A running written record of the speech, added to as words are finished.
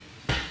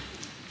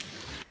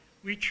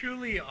We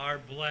truly are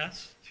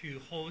blessed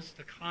to host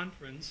a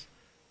conference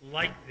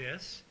like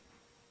this.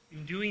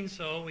 In doing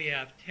so, we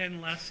have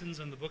 10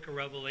 lessons on the book of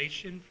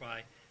Revelation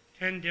by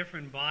 10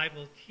 different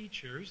Bible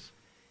teachers.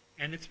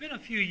 And it's been a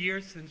few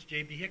years since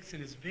J.B.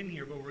 Hickson has been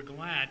here, but we're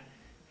glad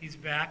he's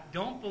back.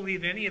 Don't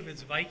believe any of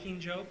his Viking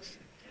jokes.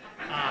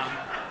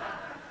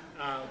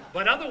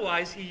 But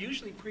otherwise, he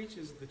usually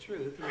preaches the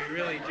truth. We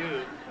really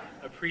do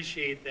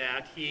appreciate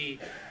that. He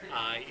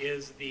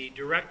is the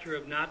director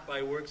of Not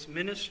by Works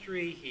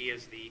Ministry. He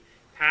is the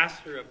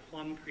pastor of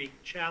Plum Creek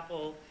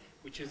Chapel,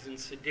 which is in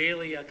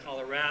Sedalia,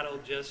 Colorado,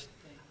 just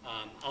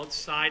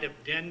outside of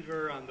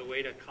Denver on the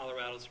way to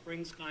Colorado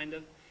Springs, kind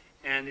of.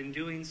 And in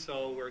doing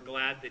so, we're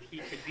glad that he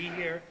could be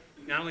here,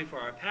 not only for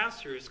our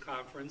pastors'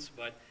 conference,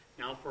 but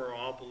now for our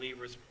all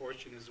believers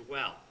portion as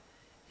well.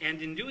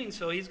 And in doing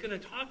so, he's going to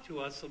talk to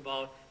us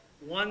about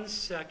 1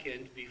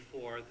 second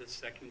before the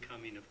second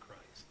coming of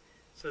Christ.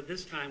 So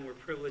this time, we're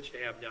privileged to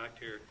have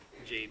Dr.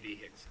 J.B.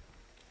 Hickson.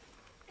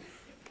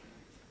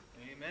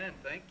 Amen.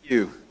 Thank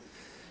you.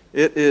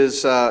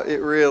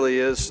 It really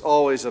is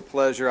always a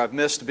pleasure. I've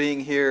missed being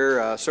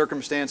here.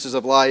 Circumstances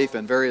of life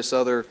and various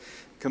other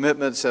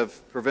commitments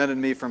have prevented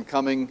me from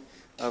coming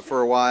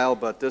for a while,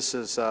 but this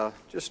is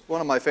just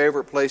one of my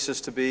favorite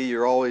places to be.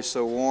 You're always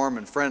so warm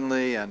and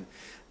friendly, and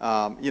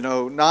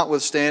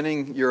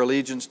notwithstanding your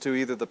allegiance to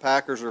either the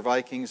Packers or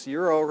Vikings,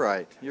 you're all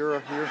right.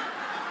 You're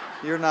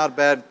not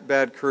a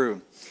bad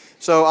crew.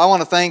 So I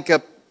want to thank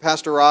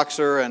Pastor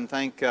Roxer and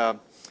thank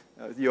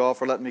you all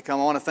for letting me come.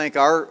 I want to thank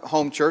our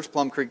home church,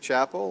 Plum Creek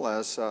Chapel.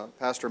 As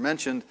Pastor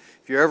mentioned,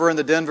 if you're ever in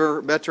the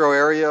Denver metro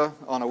area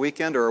on a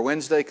weekend or a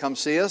Wednesday, come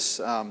see us.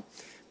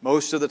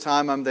 Most of the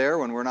time I'm there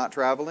when we're not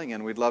traveling,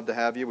 and we'd love to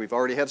have you. We've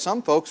already had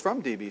some folks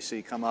from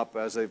DBC come up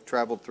as they've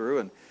traveled through,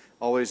 and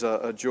always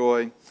a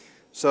joy.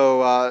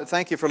 So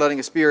thank you for letting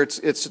us be here.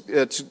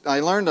 I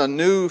learned a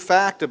new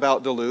fact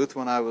about Duluth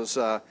when I was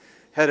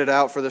headed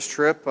out for this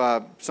trip.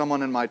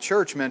 Someone in my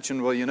church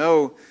mentioned,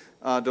 well,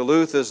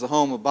 Duluth is the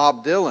home of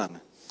Bob Dylan,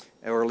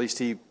 or at least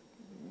he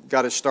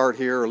got his start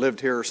here or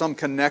lived here or some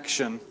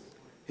connection.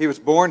 He was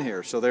born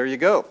here, so there you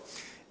go.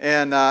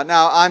 And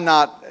now I'm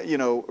not,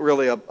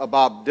 really a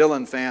Bob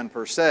Dylan fan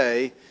per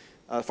se.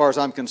 As far as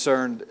I'm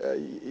concerned,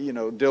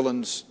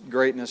 Dylan's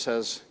greatness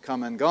has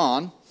come and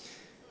gone.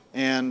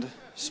 And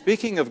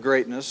speaking of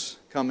greatness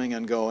coming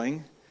and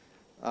going,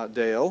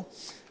 Dale,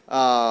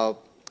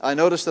 I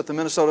noticed that the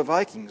Minnesota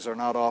Vikings are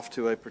not off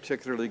to a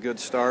particularly good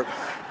start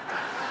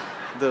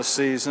this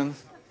season.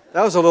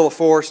 That was a little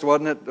forced,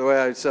 wasn't it, the way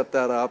I set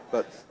that up?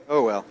 But,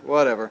 oh well,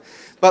 whatever.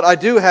 But I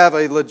do have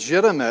a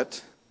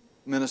legitimate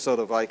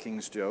Minnesota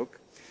Vikings joke,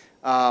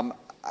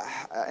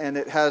 and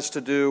it has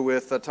to do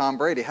with Tom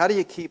Brady. How do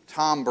you keep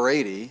Tom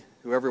Brady,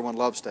 who everyone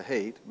loves to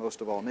hate,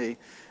 most of all me,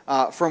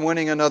 from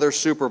winning another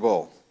Super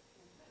Bowl?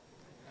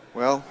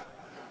 Well,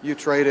 you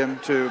trade him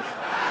to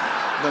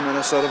the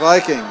Minnesota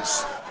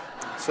Vikings.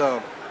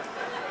 So,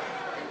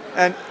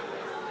 and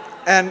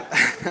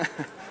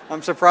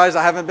I'm surprised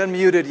I haven't been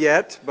muted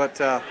yet,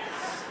 but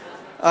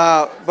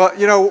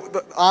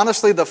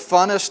honestly, the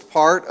funnest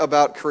part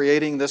about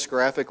creating this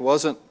graphic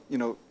wasn't,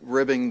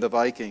 ribbing the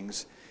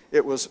Vikings.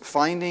 It was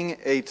finding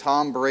a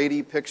Tom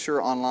Brady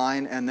picture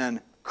online and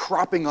then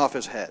cropping off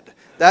his head.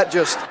 That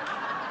just,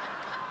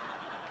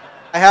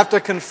 I have to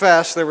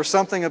confess, there was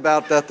something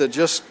about that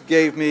just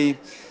gave me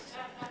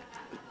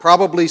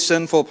probably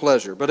sinful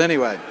pleasure. But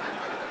anyway.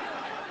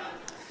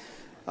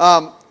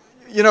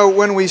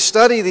 When we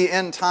study the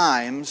end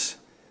times,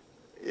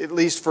 at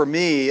least for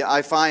me,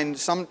 I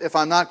find if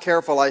I'm not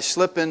careful, I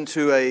slip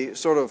into a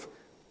sort of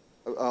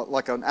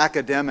like an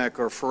academic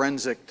or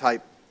forensic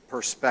type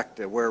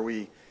perspective where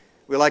we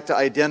like to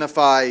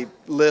identify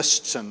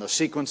lists and the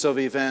sequence of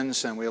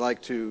events, and we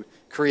like to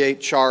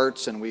create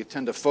charts, and we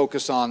tend to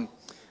focus on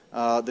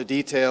the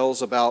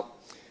details about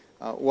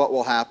what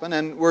will happen.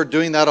 And we're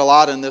doing that a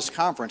lot in this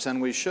conference, and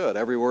we should.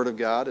 Every word of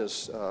God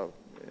is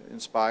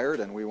inspired,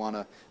 and we want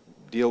to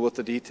deal with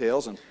the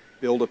details and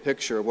build a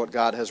picture of what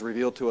God has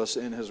revealed to us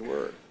in His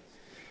Word.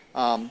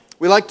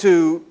 We like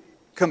to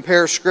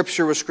compare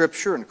Scripture with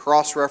Scripture and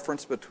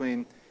cross-reference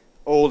between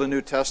Old and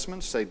New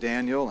Testaments, say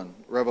Daniel and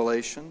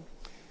Revelation.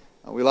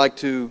 We like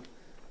to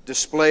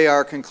display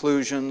our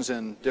conclusions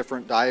in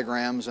different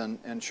diagrams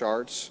and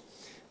charts.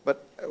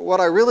 But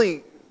what I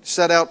really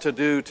set out to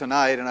do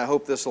tonight, and I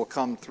hope this will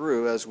come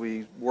through as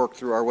we work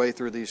through our way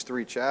through these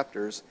 3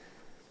 chapters,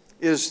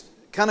 is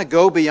kind of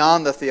go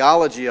beyond the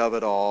theology of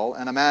it all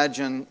and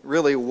imagine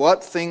really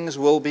what things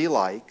will be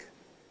like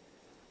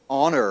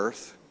on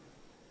earth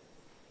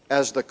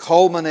as the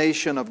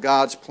culmination of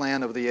God's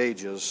plan of the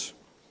ages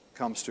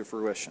comes to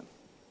fruition.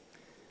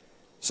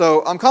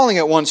 So I'm calling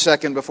it 1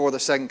 second before the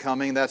second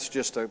coming. That's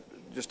just a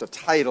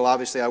title.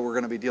 Obviously, we're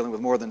going to be dealing with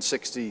more than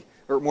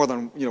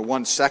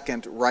 1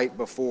 second right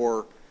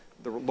before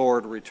the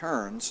Lord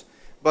returns.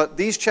 But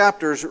these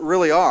chapters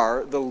really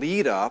are the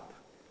lead up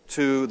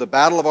to the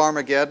Battle of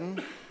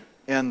Armageddon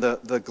and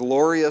the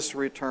glorious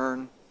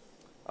return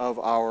of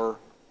our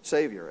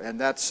Savior. And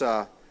that's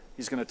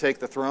He's going to take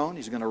the throne.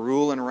 He's going to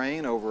rule and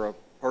reign over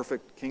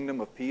perfect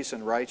kingdom of peace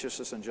and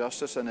righteousness and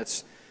justice, and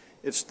it's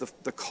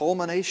the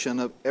culmination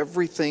of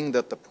everything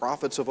that the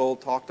prophets of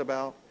old talked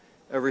about,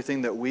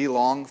 everything that we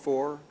long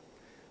for.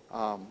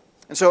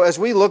 And so as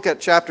we look at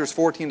chapters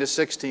 14 to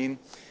 16,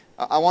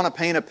 I want to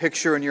paint a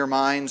picture in your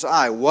mind's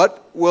eye.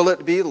 What will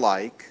it be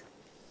like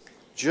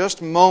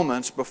just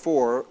moments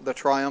before the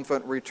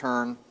triumphant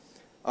return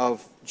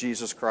of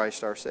Jesus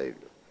Christ our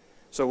Savior?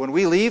 So when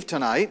we leave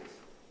tonight,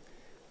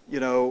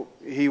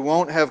 He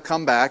won't have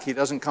come back. He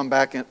doesn't come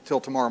back until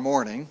tomorrow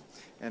morning.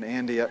 And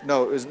Andy,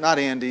 no, it's not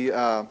Andy.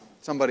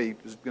 Somebody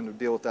is going to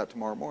deal with that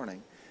tomorrow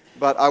morning.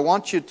 But I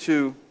want you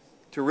to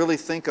really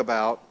think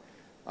about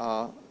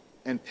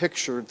and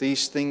picture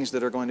these things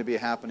that are going to be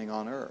happening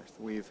on earth.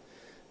 We've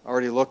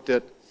already looked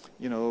at,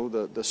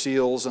 the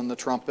seals and the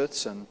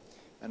trumpets, and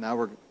now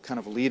we're kind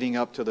of leading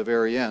up to the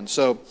very end.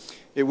 So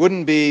it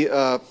wouldn't be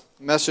a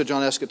message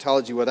on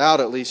eschatology without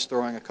at least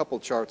throwing a couple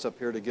charts up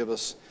here to give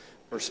us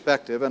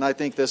perspective. And I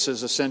think this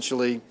is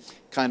essentially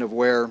kind of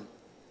where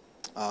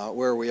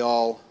we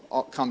all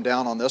come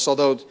down on this.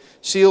 Although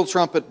seal,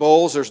 trumpet,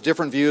 bowls, there's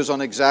different views on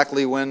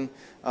exactly when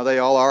they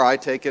all are. I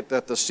take it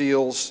that the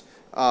seals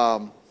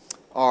are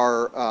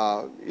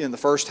in the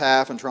first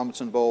half and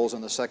trumpets and bowls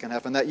in the second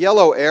half. And that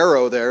yellow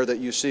arrow there that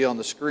you see on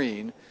the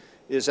screen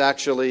is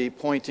actually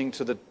pointing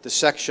to the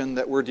section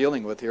that we're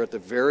dealing with here at the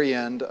very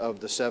end of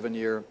the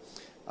 7-year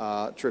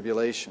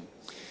tribulation.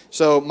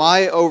 So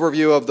my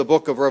overview of the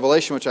book of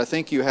Revelation, which I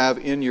think you have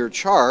in your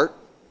chart,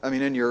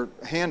 in your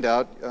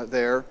handout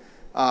there,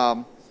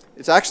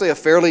 it's actually a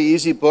fairly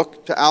easy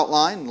book to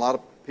outline. A lot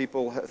of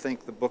people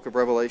think the book of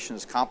Revelation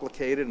is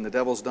complicated, and the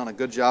devil's done a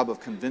good job of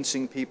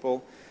convincing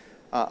people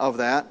of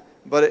that.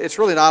 But it's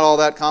really not all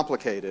that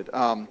complicated.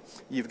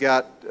 You've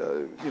got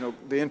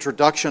the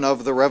introduction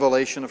of the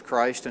revelation of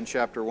Christ in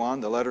chapter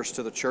 1, the letters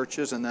to the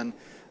churches, and then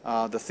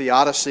the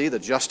theodicy, the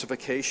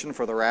justification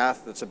for the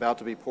wrath that's about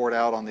to be poured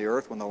out on the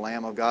earth when the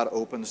Lamb of God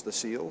opens the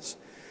seals.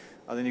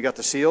 Then you got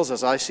the seals,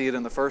 as I see it,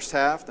 in the first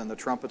half, then the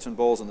trumpets and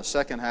bowls in the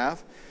second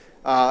half.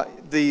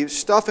 The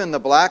stuff in the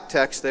black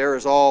text there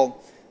is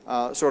all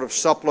sort of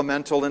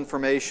supplemental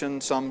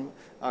information. Some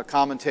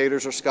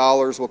commentators or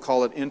scholars will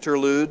call it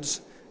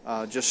interludes,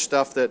 just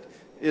stuff that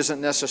isn't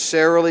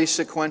necessarily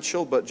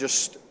sequential, but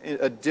just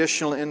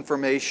additional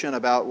information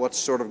about what's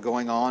sort of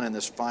going on in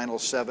this final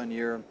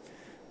 7-year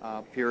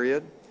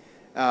period.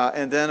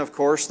 And then, of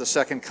course, the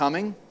second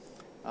coming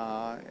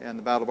and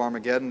the Battle of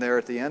Armageddon there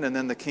at the end, and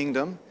then the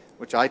kingdom,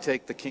 which I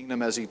take the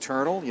kingdom as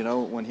eternal.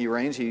 When He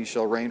reigns, He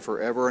shall reign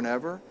forever and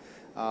ever.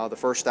 The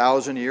first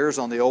 1,000 years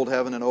on the old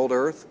heaven and old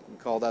earth, we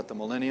call that the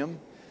millennium,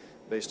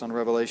 based on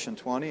Revelation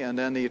 20, and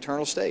then the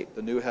eternal state,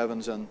 the new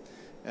heavens and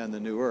the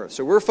new earth.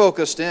 So we're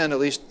focused in, at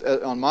least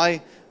on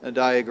my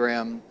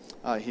diagram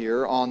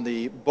here, on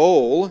the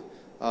bowl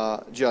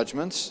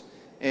judgments,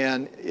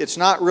 and it's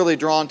not really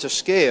drawn to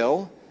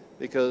scale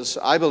because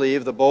I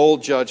believe the bowl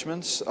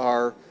judgments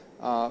are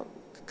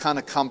kind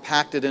of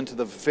compacted into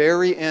the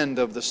very end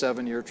of the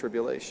 7-year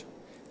tribulation.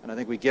 And I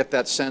think we get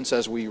that sense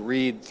as we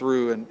read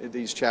through in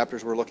these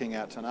chapters we're looking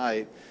at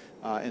tonight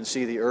and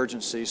see the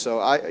urgency.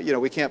 So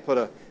we can't put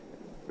a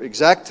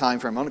exact time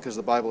frame on it because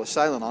the Bible is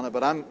silent on it,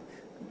 but I'm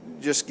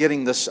just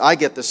getting this. I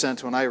get the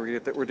sense when I read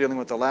it that we're dealing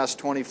with the last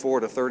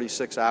 24 to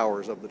 36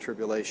 hours of the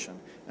tribulation,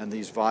 and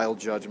these vile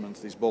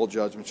judgments, these bowl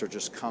judgments, are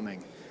just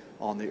coming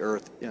on the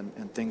earth,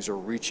 and things are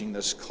reaching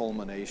this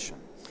culmination.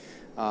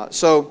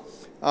 So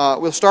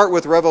we'll start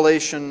with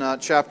Revelation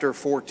chapter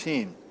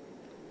 14.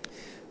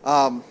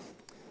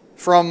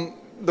 From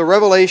the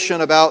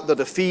revelation about the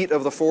defeat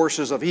of the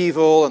forces of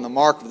evil and the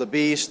mark of the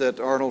beast that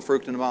Arnold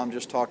Fruchtenbaum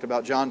just talked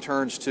about, John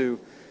turns to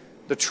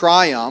the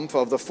triumph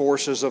of the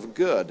forces of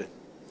good.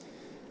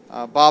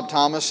 Bob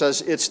Thomas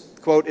says it's,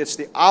 quote, it's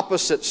the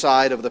opposite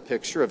side of the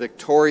picture, a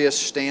victorious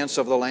stance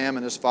of the Lamb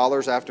and His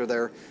followers after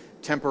their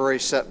temporary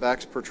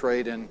setbacks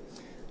portrayed in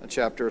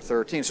chapter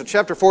 13. So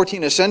chapter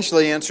 14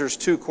 essentially answers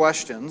two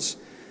questions.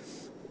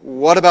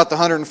 What about the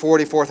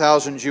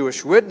 144,000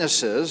 Jewish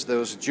witnesses,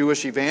 those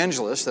Jewish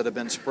evangelists that have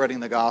been spreading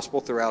the gospel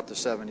throughout the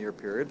 7-year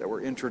period that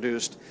were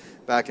introduced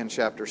back in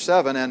chapter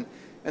 7? And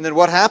then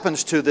what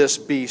happens to this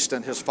beast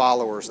and his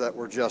followers that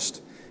were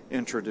just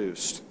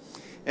introduced?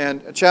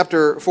 And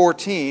chapter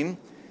 14,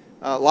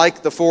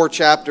 like the 4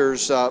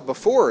 chapters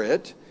before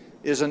it,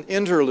 is an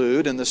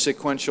interlude in the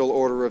sequential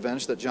order of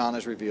events that John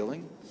is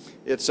revealing.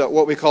 It's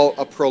what we call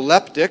a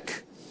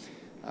proleptic.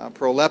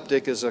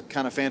 Proleptic is a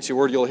kind of fancy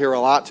word you'll hear a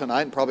lot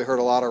tonight, and probably heard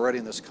a lot already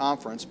in this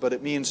conference, but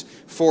it means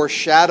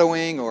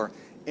foreshadowing or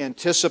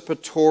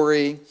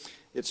anticipatory.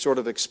 It's sort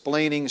of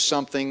explaining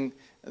something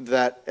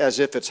that as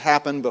if it's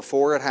happened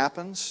before it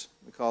happens.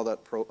 We call that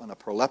a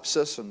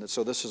prolepsis, and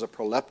so this is a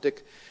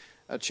proleptic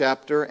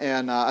chapter.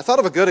 And I thought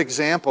of a good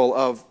example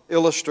of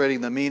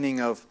illustrating the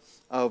meaning of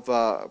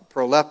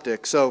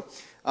proleptic. So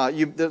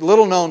the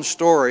little-known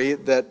story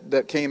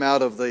that came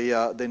out of the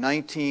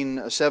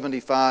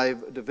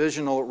 1975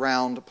 divisional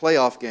round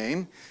playoff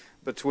game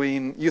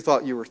between, you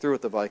thought you were through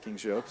with the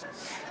Vikings jokes,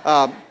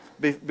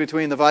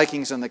 between the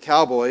Vikings and the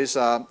Cowboys.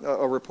 A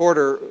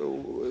reporter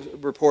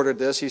reported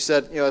this. He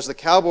said, as the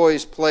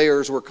Cowboys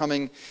players were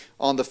coming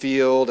on the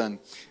field and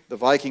the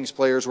Vikings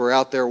players were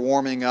out there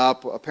warming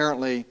up,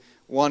 apparently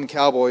one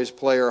Cowboys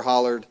player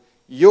hollered,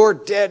 "You're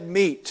dead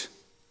meat."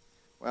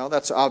 Well,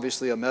 that's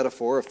obviously a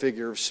metaphor, a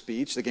figure of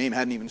speech. The game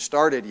hadn't even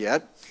started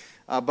yet.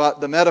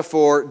 But the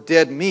metaphor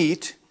dead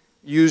meat,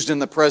 used in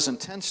the present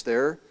tense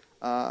there,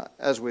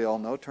 as we all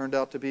know, turned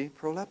out to be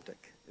proleptic.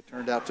 It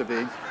turned out to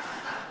be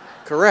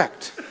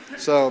correct.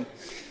 So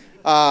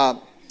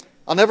I'll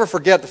never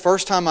forget the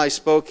first time I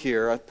spoke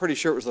here. I'm pretty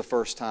sure it was the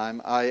first time.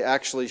 I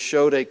actually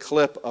showed a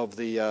clip of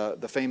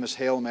the famous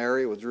Hail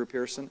Mary with Drew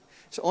Pearson.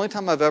 It's the only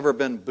time I've ever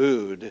been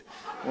booed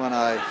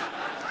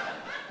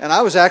and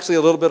I was actually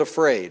a little bit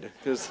afraid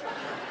because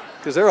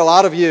there are a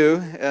lot of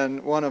you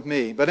and one of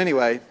me. But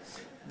anyway,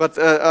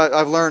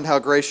 I've learned how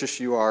gracious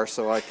you are,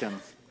 so I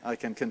can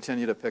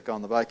continue to pick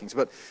on the Vikings.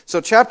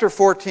 So chapter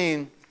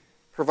 14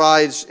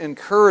 provides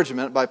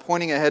encouragement by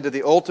pointing ahead to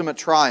the ultimate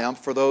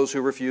triumph for those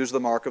who refuse the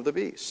mark of the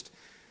beast.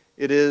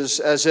 It is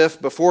as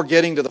if before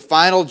getting to the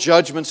final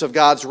judgments of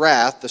God's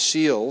wrath, the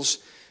seals,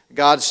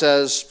 God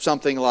says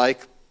something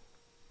like,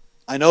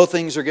 "I know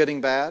things are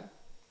getting bad.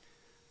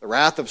 The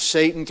wrath of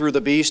Satan through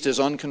the beast is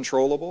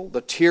uncontrollable.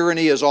 The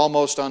tyranny is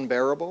almost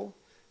unbearable.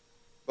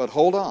 But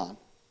hold on.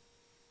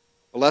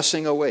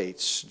 Blessing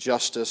awaits.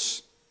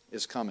 Justice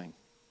is coming."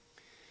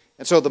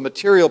 And so the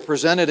material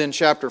presented in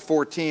chapter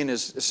 14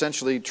 is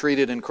essentially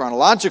treated in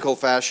chronological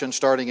fashion,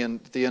 starting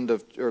in the end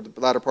of, or the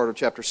latter part of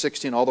chapter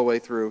 16, all the way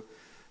through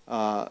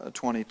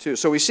 22.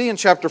 So we see in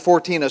chapter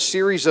 14 a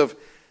series of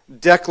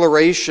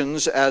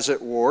declarations, as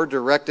it were,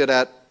 directed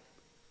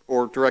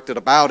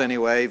about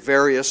anyway,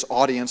 various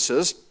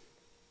audiences.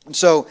 And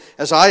so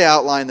as I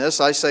outline this,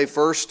 I say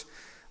first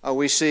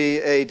we see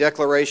a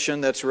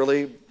declaration that's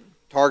really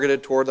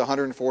targeted toward the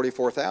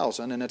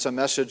 144,000, and it's a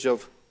message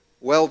of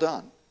well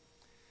done.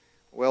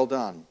 Well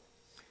done.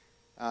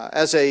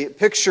 As a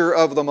picture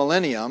of the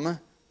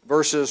millennium,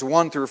 verses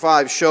 1 through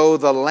 5 show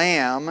the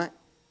Lamb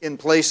in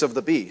place of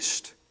the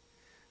beast,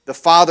 the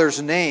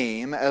Father's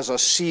name as a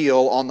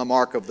seal on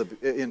the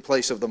in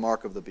place of the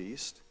mark of the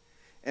beast,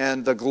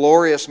 and the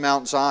glorious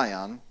Mount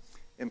Zion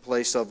in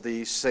place of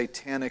the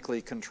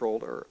satanically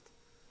controlled earth.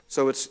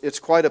 So it's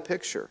quite a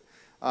picture.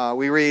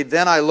 We read,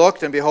 "Then I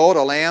looked, and behold,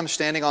 a Lamb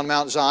standing on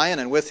Mount Zion,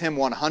 and with him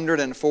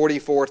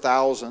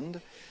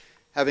 144,000,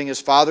 having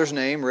his Father's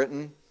name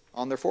written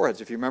on their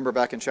foreheads." If you remember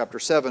back in chapter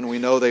 7, we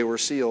know they were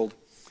sealed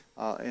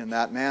in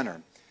that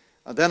manner.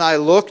 Then I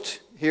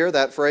looked, here,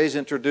 that phrase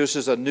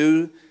introduces a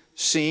new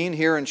scene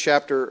here in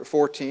chapter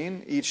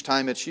 14, each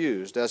time it's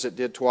used, as it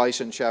did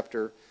twice in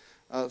chapter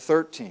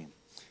 13.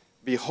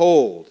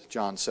 "Behold,"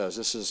 John says,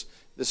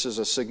 this is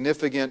a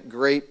significant,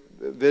 great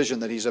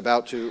vision that he's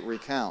about to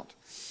recount.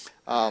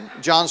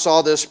 John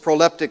saw this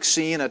proleptic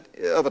scene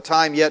of a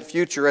time yet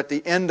future at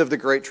the end of the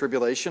Great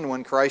Tribulation,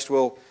 when Christ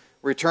will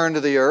return to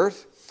the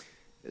earth.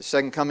 His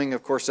second coming,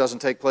 of course, doesn't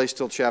take place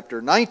till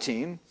chapter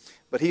 19,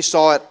 but he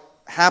saw it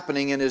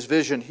happening in his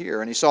vision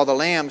here. And he saw the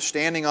Lamb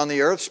standing on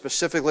the earth,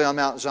 specifically on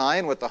Mount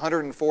Zion, with the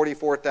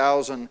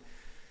 144,000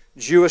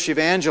 Jewish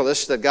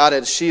evangelists that God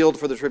had sealed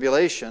for the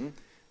tribulation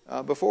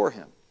before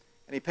him.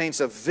 And he paints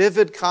a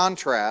vivid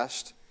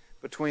contrast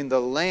between the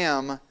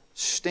Lamb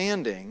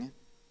standing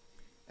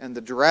and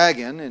the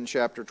dragon in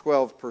chapter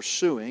 12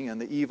 pursuing,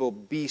 and the evil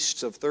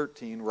beasts of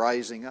 13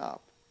 rising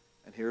up.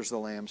 And here's the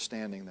Lamb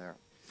standing there.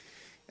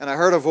 "And I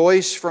heard a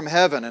voice from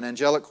heaven," an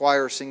angelic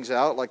choir sings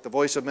out, "like the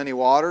voice of many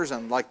waters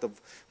and like the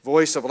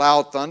voice of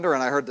loud thunder.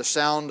 And I heard the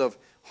sound of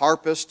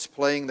harpists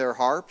playing their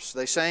harps.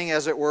 They sang,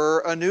 as it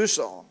were, a new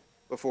song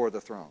before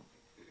the throne."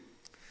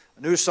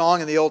 A new song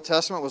in the Old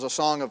Testament was a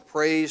song of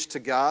praise to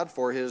God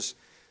for His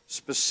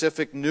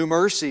specific new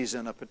mercies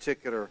in a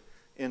particular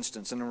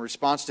instance, and in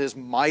response to His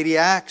mighty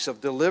acts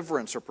of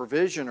deliverance or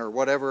provision or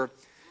whatever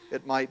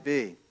it might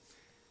be.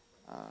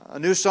 A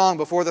new song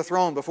before the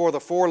throne, before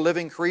the four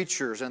living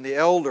creatures and the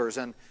elders,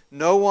 and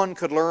no one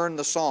could learn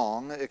the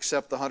song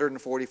except the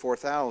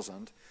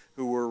 144,000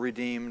 who were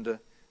redeemed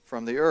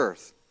from the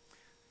earth.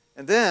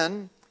 And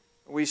then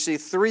we see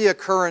three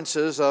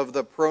occurrences of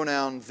the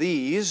pronoun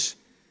these,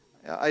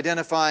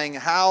 identifying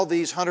how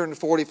these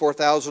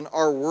 144,000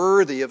 are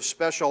worthy of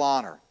special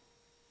honor.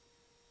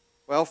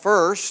 Well,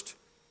 first,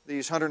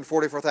 these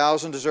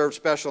 144,000 deserved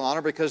special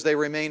honor because they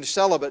remained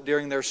celibate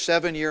during their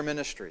 7-year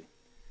ministry.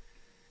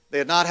 They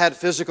had not had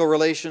physical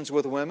relations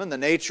with women. The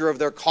nature of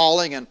their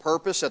calling and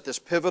purpose at this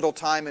pivotal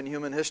time in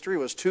human history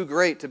was too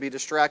great to be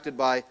distracted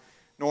by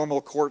normal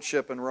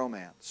courtship and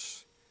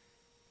romance.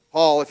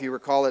 Paul, if you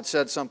recall, had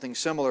said something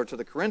similar to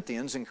the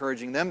Corinthians,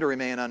 encouraging them to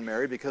remain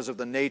unmarried because of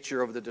the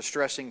nature of the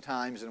distressing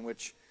times in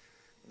which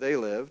they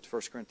lived,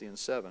 1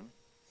 Corinthians 7.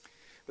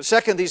 But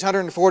second, these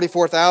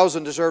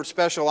 144,000 deserved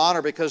special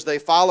honor because they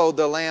followed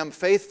the Lamb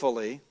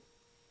faithfully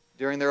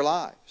during their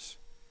lives.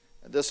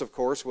 And this, of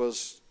course,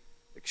 was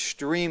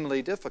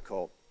extremely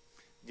difficult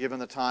given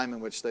the time in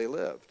which they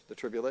lived, the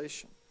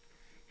tribulation.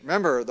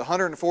 Remember, the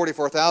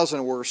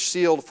 144,000 were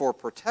sealed for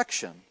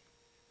protection,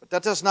 But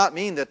that does not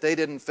mean that they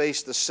didn't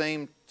face the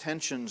same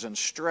tensions and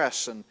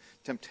stress and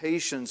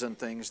temptations and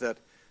things that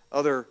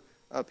other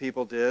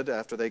people did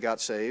after they got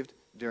saved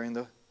during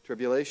the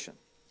tribulation.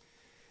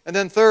 And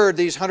then third,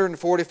 these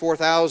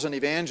 144,000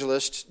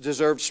 evangelists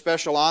deserve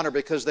special honor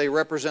because they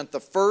represent the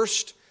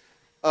first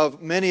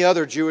of many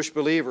other Jewish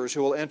believers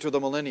who will enter the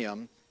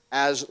millennium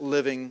as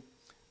living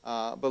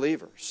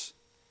believers.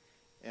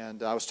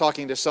 And I was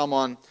talking to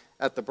someone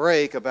at the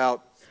break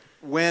about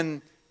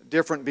when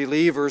different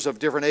believers of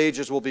different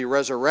ages will be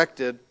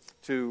resurrected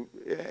to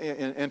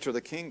enter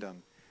the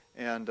kingdom.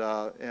 And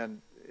I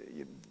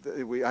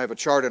have a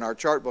chart in our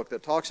chart book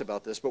that talks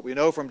about this, but we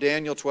know from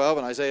Daniel 12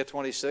 and Isaiah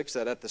 26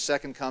 that at the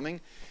second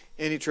coming,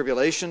 any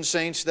tribulation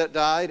saints that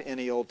died,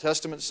 any Old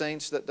Testament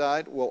saints that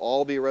died, will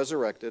all be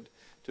resurrected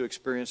to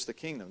experience the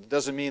kingdom. It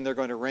doesn't mean they're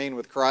going to reign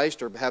with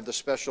Christ or have the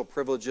special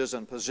privileges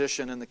and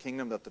position in the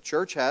kingdom that the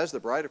church has, the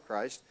bride of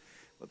Christ,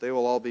 but they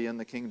will all be in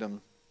the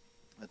kingdom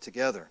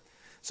together.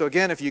 So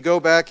again, if you go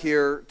back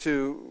here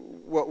to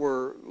what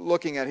we're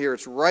looking at here,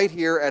 it's right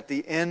here at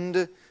the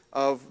end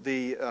of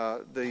the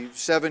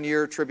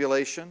 7-year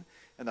tribulation,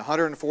 and the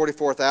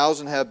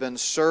 144,000 have been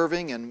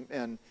serving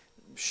and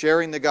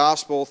sharing the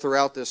gospel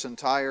throughout this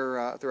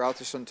entire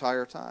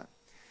time.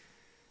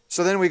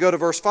 So then we go to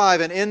verse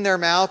 5, and in their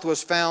mouth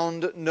was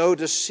found no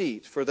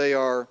deceit, for they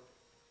are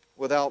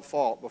without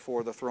fault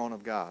before the throne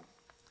of God.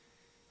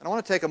 And I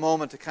want to take a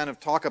moment to kind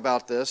of talk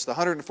about this. The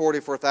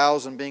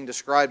 144,000 being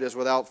described as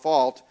without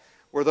fault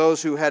were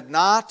those who had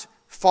not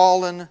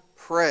fallen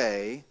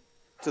prey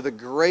to the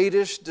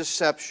greatest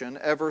deception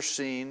ever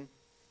seen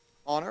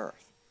on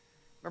earth.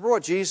 Remember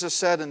what Jesus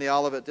said in the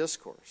Olivet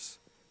Discourse.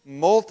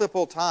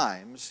 Multiple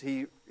times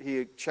he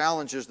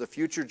challenges the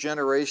future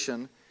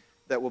generation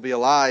that will be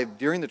alive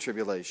during the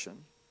tribulation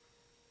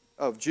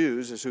of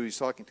Jews, is who he's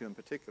talking to in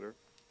particular,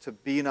 to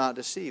be not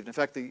deceived. In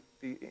fact,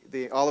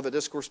 the Olivet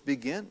Discourse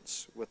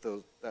begins with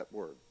that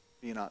word,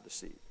 be not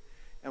deceived.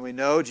 And we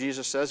know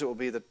Jesus says it will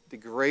be the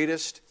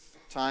greatest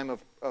time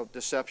of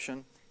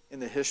deception in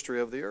the history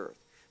of the earth.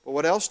 But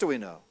what else do we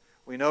know?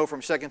 We know from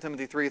 2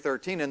 Timothy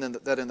 3:13 and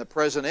that in the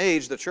present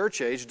age, the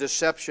church age,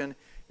 deception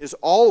is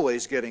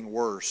always getting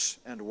worse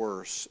and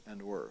worse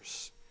and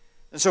worse.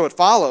 And so it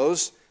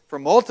follows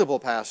from multiple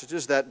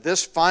passages that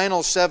this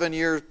final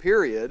 7-year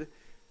period,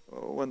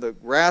 when the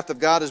wrath of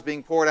God is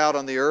being poured out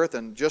on the earth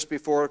and just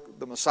before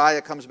the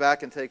Messiah comes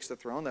back and takes the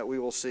throne, that we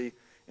will see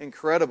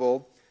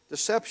incredible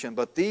deception.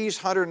 But these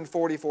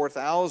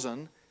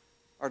 144,000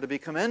 are to be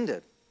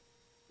commended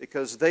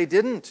because they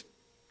didn't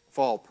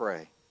fall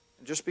prey.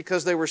 Just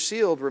because they were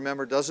sealed,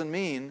 remember, doesn't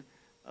mean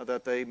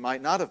that they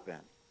might not have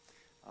been.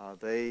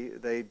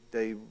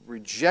 They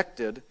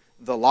rejected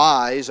the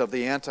lies of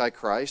the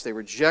Antichrist. They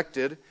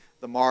rejected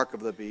the mark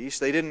of the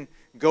beast. They didn't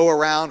go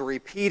around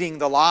repeating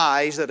the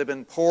lies that have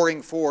been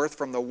pouring forth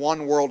from the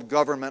one world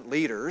government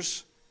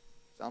leaders.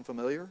 Sound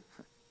familiar?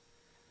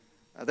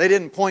 They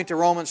didn't point to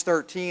Romans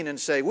 13 and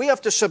say, we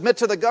have to submit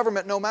to the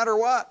government no matter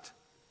what.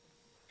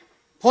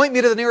 Point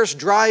me to the nearest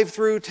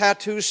drive-through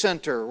tattoo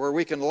center where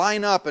we can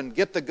line up and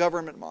get the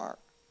government mark.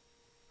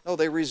 No,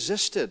 they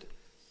resisted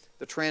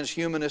the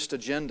transhumanist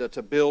agenda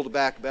to build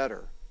back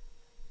better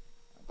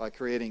by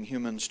creating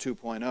Humans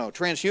 2.0.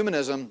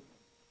 Transhumanism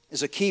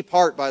is a key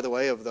part, by the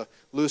way, of the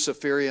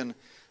Luciferian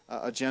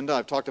agenda.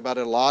 I've talked about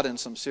it a lot in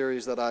some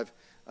series that I've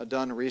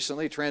done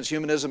recently.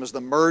 Transhumanism is the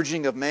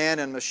merging of man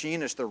and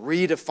machine. It's the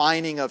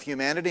redefining of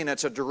humanity, and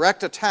it's a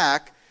direct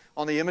attack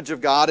on the image of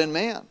God in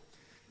man.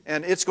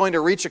 And it's going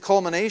to reach a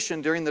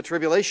culmination during the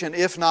tribulation,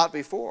 if not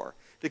before,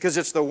 because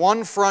it's the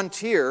one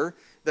frontier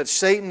that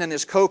Satan and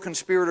his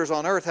co-conspirators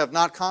on earth have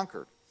not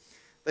conquered.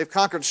 They've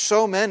conquered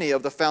so many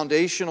of the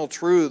foundational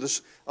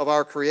truths of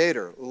our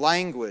Creator: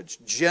 language,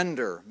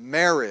 gender,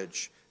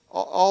 marriage,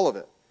 all of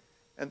it.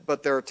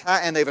 But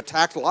they've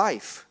attacked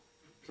life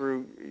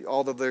through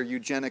all of their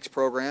eugenics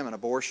program and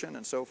abortion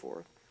and so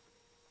forth.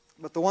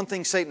 But the one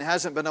thing Satan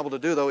hasn't been able to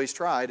do, though he's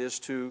tried, is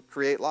to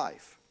create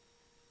life.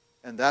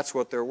 And that's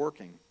what they're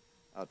working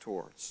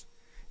towards.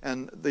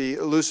 And the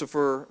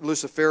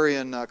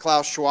Luciferian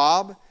Klaus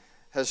Schwab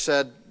has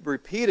said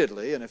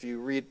repeatedly, and if you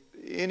read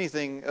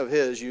anything of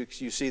his, you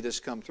see this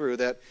come through,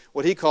 that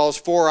what he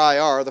calls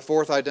 4IR, the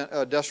Fourth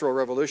Industrial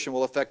Revolution,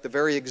 will affect the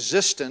very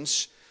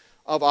existence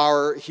of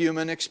our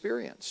human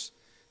experience.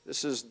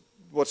 This is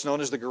what's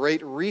known as the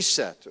Great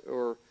Reset,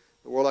 or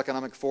the World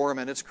Economic Forum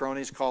and its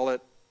cronies call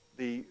it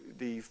the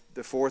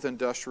Fourth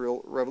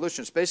Industrial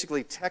Revolution. It's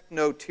basically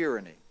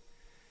techno-tyranny.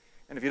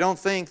 And if you don't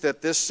think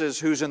that this is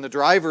who's in the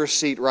driver's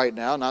seat right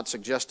now, not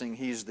suggesting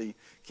he's the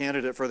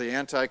candidate for the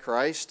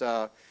Antichrist,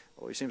 well,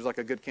 he seems like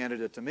a good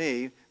candidate to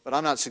me, but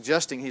I'm not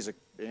suggesting he's the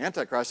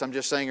Antichrist. I'm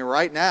just saying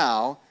right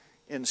now,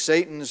 in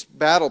Satan's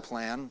battle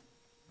plan,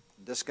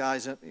 this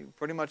guy's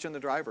pretty much in the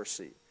driver's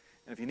seat.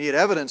 And if you need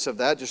evidence of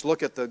that, just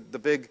look at the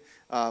big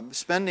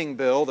spending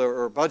bill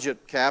or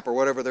budget cap or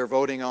whatever they're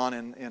voting on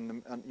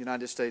in the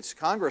United States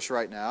Congress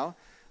right now,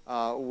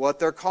 what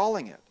they're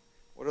calling it.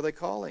 What are they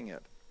calling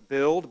it?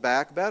 Build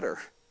Back Better.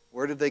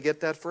 Where did they get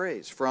that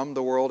phrase? From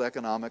the World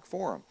Economic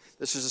Forum.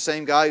 This is the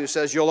same guy who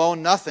says you'll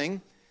own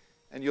nothing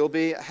and you'll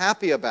be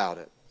happy about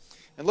it.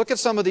 And look at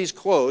some of these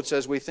quotes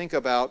as we think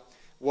about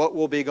what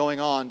will be going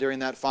on during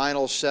that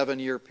final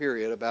 7-year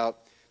period about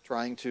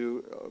trying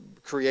to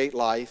create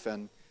life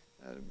and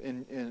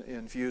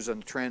infuse a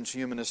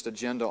transhumanist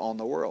agenda on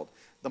the world.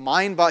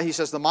 He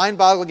says, the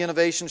mind-boggling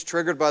innovations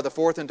triggered by the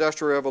fourth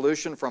industrial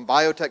revolution, from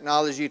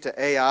biotechnology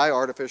to AI,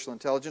 artificial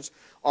intelligence,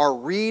 are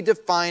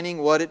redefining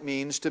what it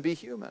means to be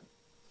human.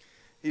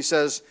 He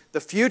says, the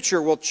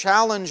future will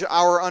challenge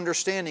our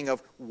understanding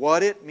of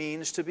what it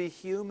means to be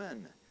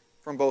human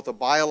from both a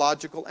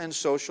biological and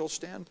social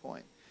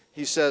standpoint.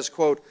 He says,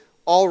 quote,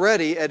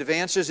 already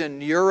advances in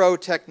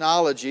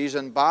neurotechnologies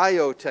and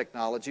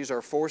biotechnologies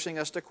are forcing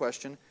us to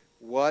question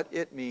what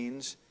it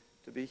means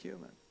to be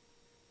human.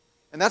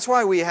 And that's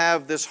why we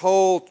have this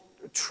whole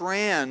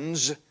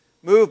trans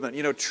movement.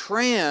 You know,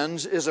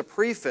 trans is a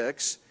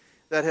prefix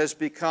that has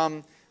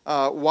become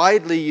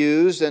widely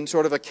used and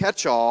sort of a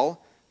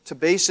catch-all to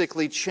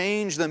basically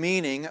change the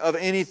meaning of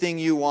anything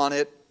you want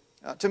it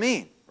to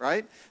mean,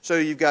 right? So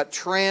you've got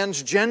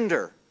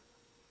transgender,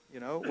 you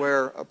know,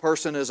 where a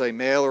person is a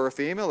male or a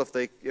female.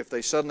 If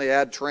they suddenly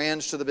add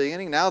trans to the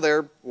beginning, now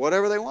they're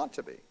whatever they want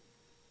to be.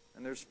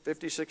 And there's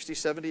 50, 60,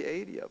 70,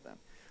 80 of them.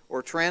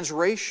 Or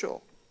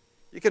transracial.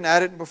 You can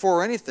add it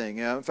before anything.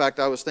 In fact,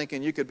 I was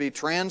thinking you could be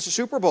trans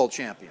Super Bowl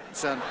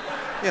champions. And,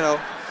 you know,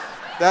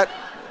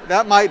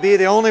 that might be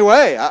the only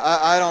way.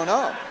 I don't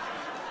know.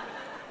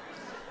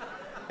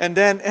 And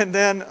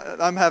then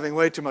I'm having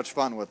way too much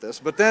fun with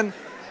this. But then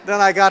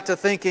I got to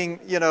thinking,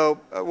 you know,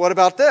 what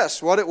about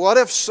this? What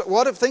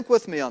if, think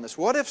with me on this.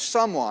 What if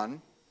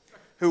someone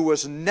who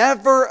was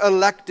never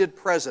elected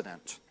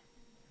president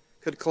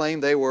could claim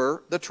they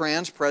were the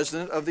trans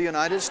president of the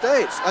United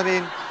States? I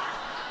mean,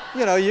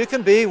 you know, you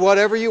can be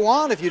whatever you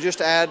want if you just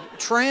add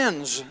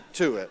trans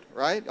to it,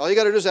 right? All you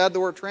got to do is add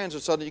the word trans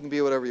and suddenly you can be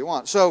whatever you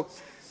want. So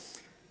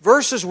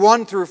verses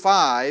 1 through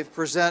 5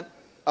 present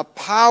a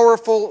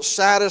powerful,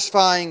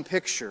 satisfying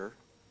picture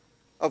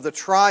of the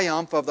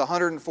triumph of the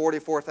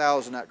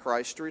 144,000 at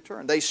Christ's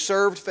return. They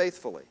served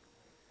faithfully.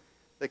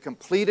 They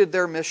completed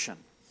their mission.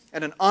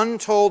 And an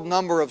untold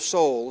number of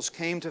souls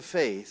came to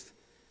faith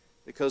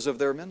because of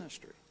their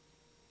ministry.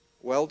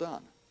 Well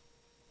done.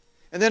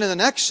 And then in the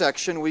next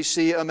section, we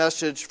see a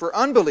message for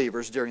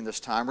unbelievers during this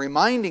time,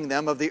 reminding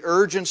them of the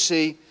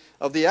urgency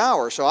of the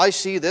hour. So I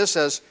see this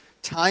as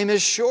time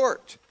is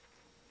short.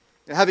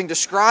 And having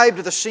described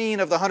the scene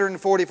of the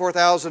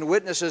 144,000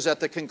 witnesses at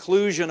the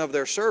conclusion of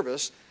their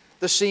service,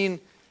 the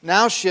scene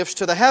now shifts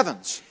to the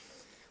heavens,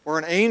 where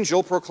an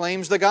angel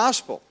proclaims the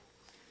gospel.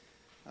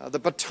 The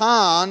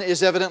baton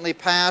is evidently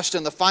passed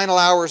in the final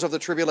hours of the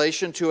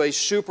tribulation to a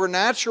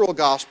supernatural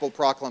gospel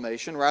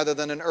proclamation rather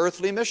than an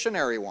earthly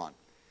missionary one.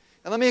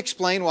 And let me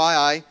explain why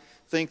I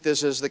think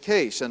this is the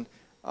case. And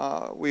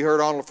we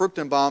heard Arnold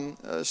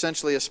Fruchtenbaum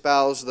essentially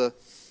espouse the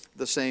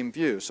same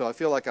view. So I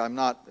feel like I'm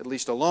not at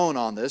least alone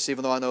on this,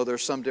 even though I know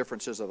there's some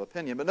differences of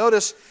opinion. But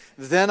notice,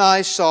 then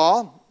I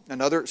saw,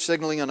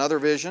 signaling another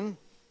vision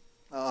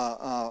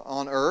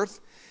on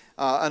earth,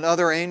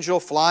 another angel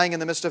flying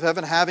in the midst of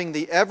heaven, having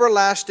the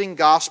everlasting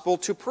gospel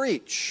to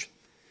preach.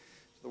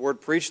 The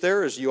word preach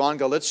there is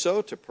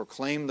euangelizo, to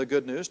proclaim the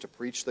good news, to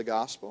preach the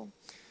gospel.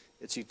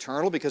 It's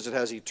eternal because it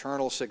has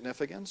eternal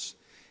significance.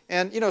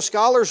 And, you know,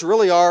 scholars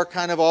really are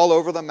kind of all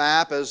over the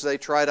map as they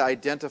try to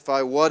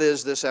identify what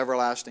is this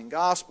everlasting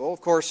gospel. Of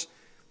course,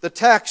 the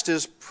text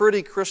is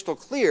pretty crystal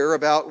clear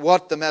about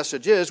what the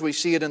message is. We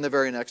see it in the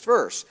very next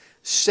verse.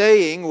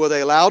 Saying with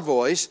a loud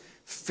voice,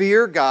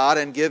 fear God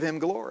and give Him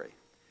glory,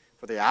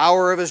 for the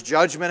hour of His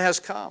judgment has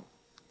come.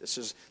 This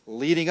is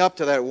leading up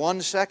to that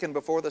 1 second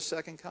before the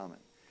second coming.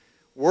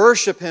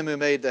 Worship Him who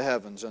made the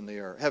heavens and the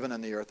earth, heaven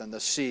and the earth, and the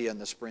sea and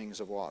the springs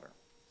of water.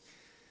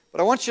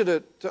 But I want you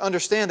to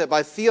understand that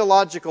by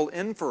theological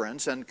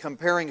inference and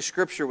comparing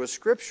Scripture with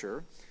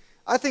Scripture,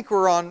 I think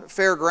we're on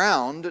fair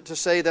ground to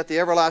say that the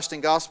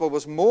everlasting gospel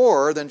was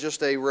more than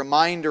just a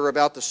reminder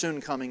about the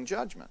soon coming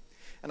judgment.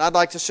 And I'd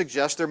like to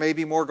suggest there may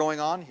be more going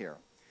on here.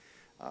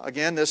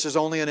 Again, this is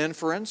only an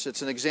inference.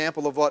 It's an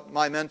example of what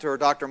my mentor,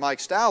 Dr. Mike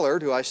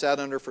Stallard, who I sat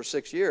under for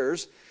 6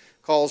 years,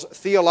 calls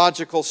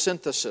theological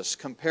synthesis,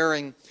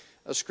 comparing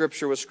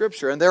Scripture with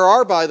Scripture. And there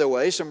are, by the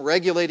way, some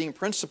regulating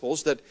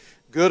principles that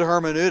good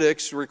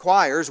hermeneutics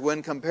requires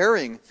when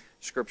comparing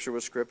Scripture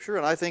with Scripture.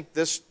 And I think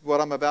this, what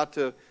I'm about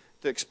to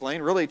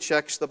explain, really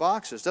checks the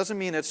boxes. Doesn't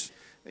mean it's,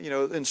 you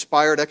know,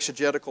 inspired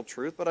exegetical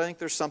truth, but I think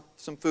there's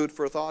some food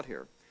for thought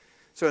here.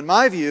 So in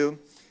my view,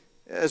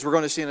 as we're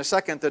going to see in a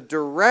second, the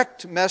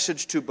direct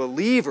message to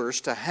believers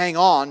to hang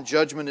on,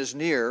 judgment is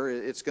near,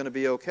 it's going to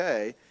be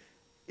okay,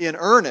 in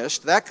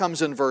earnest, that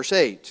comes in verse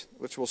 8,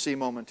 which we'll see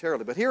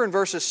momentarily. But here in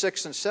verses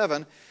 6 and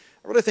 7,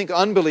 I really think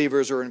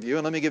unbelievers are in view,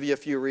 and let me give you a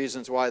few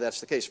reasons why that's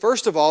the case.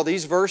 First of all,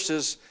 these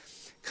verses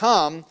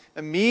come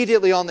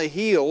immediately on the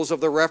heels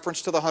of the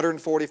reference to the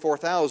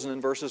 144,000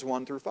 in verses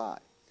 1 through 5.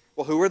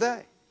 Well, who are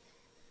they?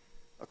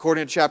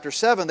 According to chapter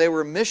 7, they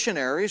were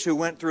missionaries who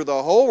went through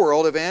the whole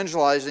world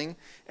evangelizing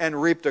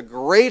and reaped a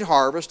great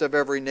harvest of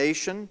every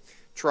nation,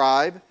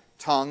 tribe,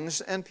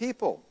 tongues, and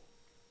people.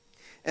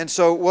 And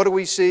so what do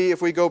we see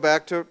if we go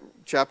back to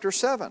chapter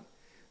 7?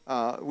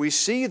 We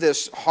see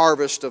this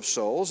harvest of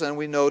souls, and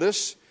we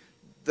notice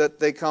that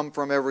they come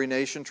from every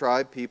nation,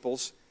 tribe,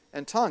 peoples,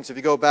 and tongues. If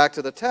you go back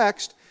to the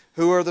text,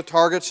 who are the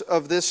targets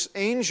of this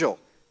angel?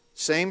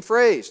 Same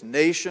phrase,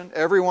 nation,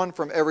 everyone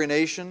from every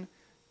nation,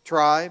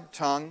 tribe,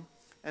 tongue,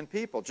 and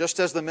people. Just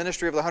as the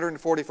ministry of the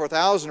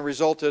 144,000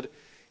 resulted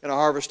in a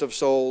harvest of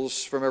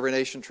souls from every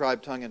nation,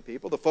 tribe, tongue, and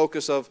people, the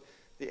focus of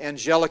the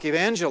angelic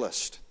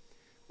evangelist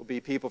will be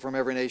people from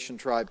every nation,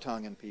 tribe,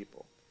 tongue, and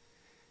people.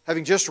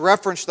 Having just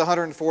referenced the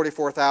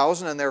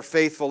 144,000 and their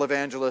faithful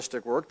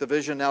evangelistic work, the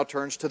vision now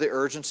turns to the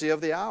urgency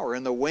of the hour.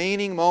 In the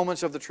waning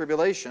moments of the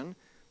tribulation,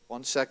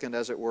 1 second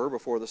as it were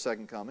before the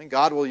second coming,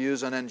 God will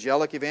use an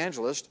angelic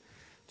evangelist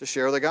to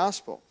share the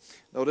gospel.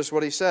 Notice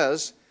what he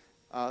says,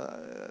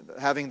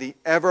 having the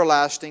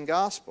everlasting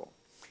gospel.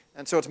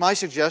 And so it's my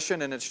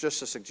suggestion, and it's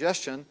just a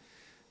suggestion,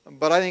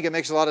 but I think it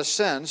makes a lot of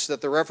sense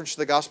that the reference to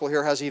the gospel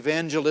here has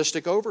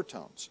evangelistic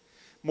overtones.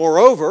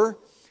 Moreover,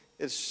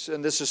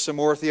 and this is some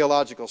more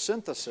theological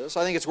synthesis,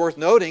 I think it's worth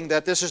noting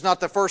that this is not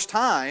the first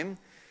time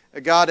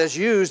God has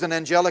used an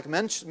angelic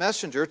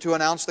messenger to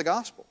announce the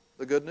gospel,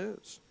 the good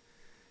news.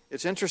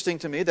 It's interesting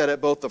to me that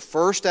at both the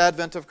first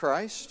advent of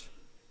Christ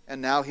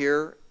and now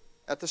here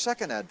at the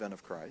second advent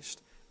of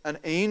Christ, an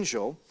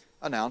angel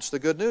announced the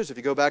good news. If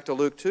you go back to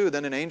Luke 2,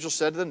 then an angel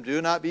said to them, "Do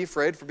not be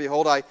afraid, for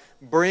behold, I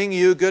bring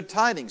you good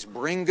tidings."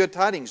 Bring good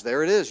tidings.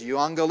 There it is,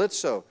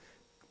 euangelizo.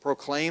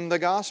 Proclaim the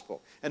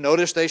gospel. And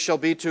notice they shall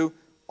be to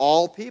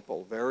all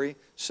people. Very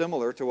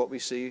similar to what we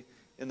see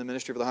in the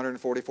ministry of the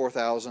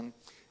 144,000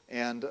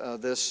 and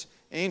this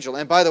angel.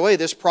 And by the way,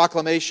 this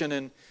proclamation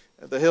in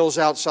the hills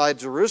outside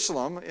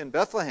Jerusalem in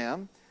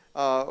Bethlehem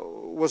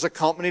was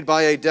accompanied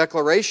by a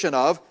declaration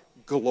of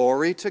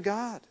glory to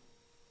God.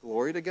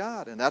 Glory to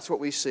God. And that's what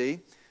we see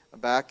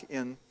back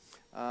in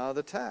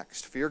the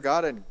text. Fear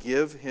God and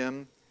give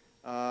Him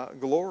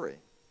glory.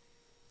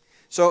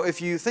 So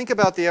if you think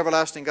about the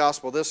everlasting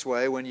gospel this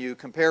way, when you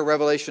compare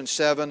Revelation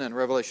 7 and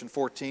Revelation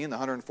 14, the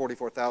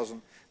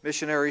 144,000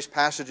 missionaries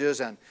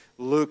passages, and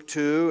Luke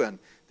 2 and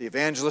the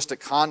evangelistic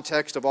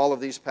context of all of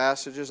these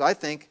passages, I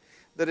think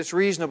that it's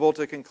reasonable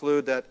to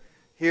conclude that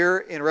here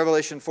in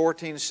Revelation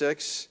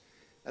 14:6,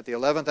 at the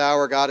 11th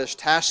hour, God is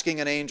tasking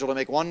an angel to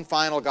make one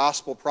final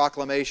gospel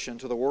proclamation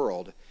to the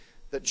world,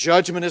 that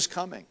judgment is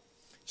coming.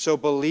 So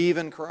believe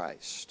in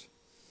Christ.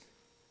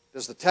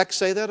 Does the text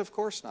say that? Of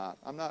course not.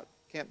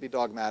 Can't be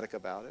dogmatic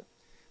about it.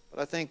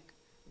 But I think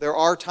there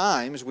are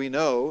times we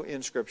know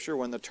in Scripture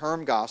when the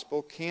term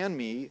gospel can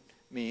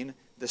mean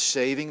the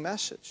saving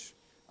message.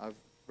 I've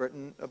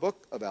written a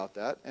book about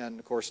that, and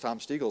of course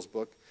Tom Stiegel's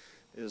book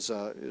is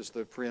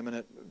the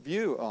preeminent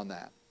view on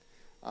that.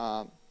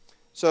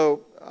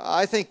 So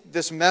I think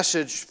this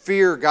message,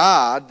 fear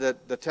God,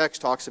 that the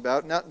text talks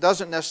about,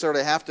 doesn't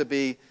necessarily have to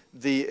be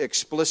the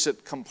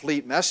explicit,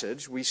 complete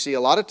message. We see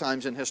a lot of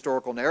times in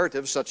historical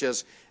narratives, such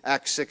as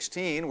Acts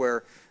 16,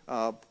 where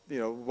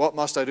what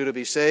must I do to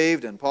be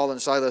saved? And Paul and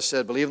Silas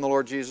said, believe in the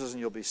Lord Jesus and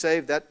you'll be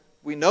saved. That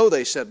we know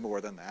they said more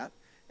than that.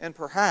 And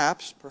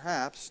perhaps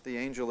the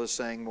angel is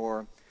saying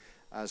more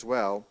as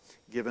well,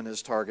 given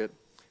his target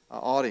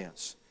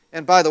audience.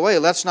 And by the way,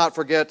 let's not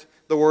forget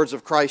the words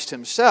of Christ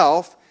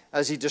Himself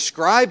as He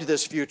described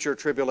this future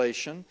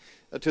tribulation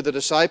to the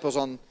disciples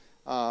on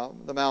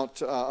the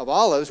Mount of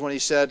Olives when He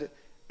said,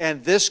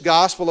 and this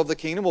gospel of the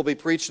kingdom will be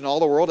preached in all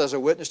the world as a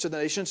witness to the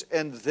nations,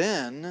 and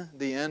then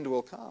the end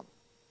will come.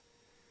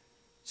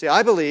 See,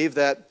 I believe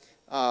that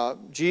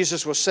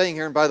Jesus was saying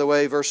here, and by the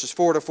way, verses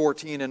 4 to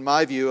 14, in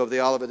my view, of the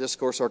Olivet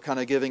Discourse are kind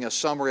of giving a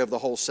summary of the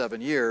whole 7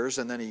 years,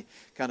 and then He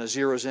kind of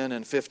zeroes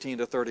in 15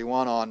 to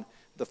 31 on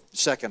the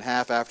second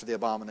half after the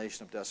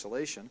abomination of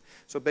desolation.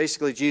 So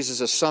basically,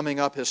 Jesus is summing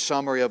up His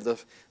summary of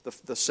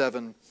the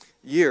 7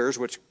 years,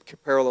 which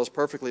parallels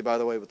perfectly, by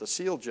the way, with the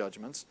seal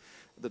judgments,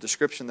 the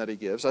description that He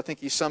gives. I think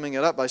He's summing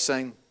it up by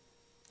saying,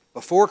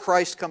 before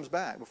Christ comes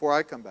back, before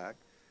I come back,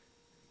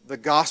 the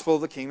gospel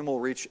of the kingdom will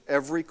reach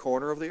every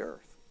corner of the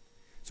earth.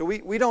 So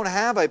we don't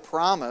have a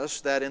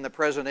promise that in the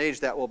present age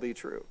that will be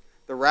true.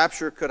 The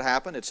rapture could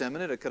happen. It's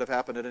imminent. It could have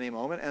happened at any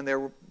moment. And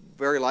there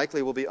very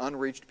likely will be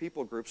unreached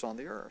people groups on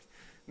the earth.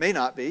 May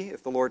not be.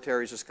 If the Lord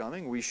tarries His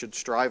coming, we should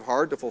strive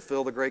hard to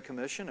fulfill the Great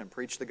Commission and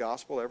preach the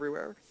gospel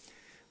everywhere.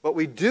 But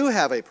we do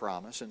have a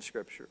promise in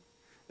Scripture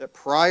that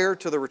prior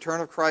to the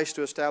return of Christ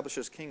to establish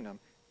His kingdom,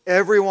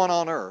 everyone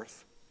on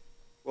earth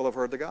will have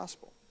heard the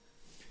gospel.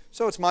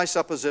 So it's my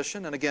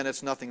supposition, and again,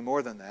 it's nothing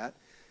more than that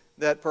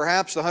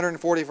perhaps the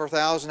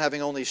 144,000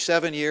 having only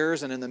 7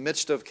 years and in the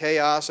midst of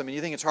chaos, I mean, you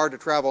think it's hard to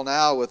travel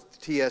now with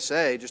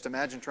TSA, just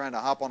imagine trying to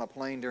hop on a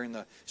plane during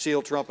the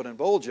seal, trumpet, and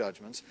bowl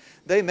judgments.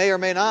 They may or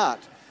may not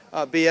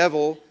be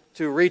able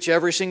to reach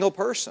every single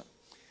person.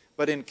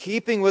 But in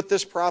keeping with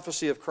this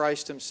prophecy of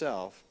Christ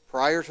Himself,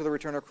 prior to the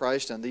return of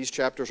Christ, and these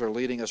chapters are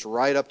leading us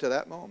right up to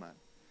that moment,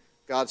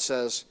 God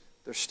says,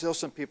 there's still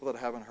some people that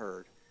haven't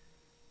heard.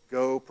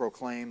 Go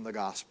proclaim the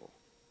gospel,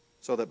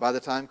 so that by the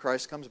time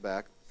Christ comes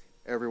back,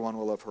 everyone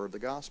will have heard the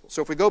gospel.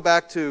 So if we go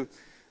back to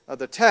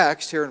the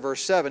text here in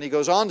verse 7, he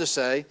goes on to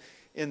say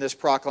in this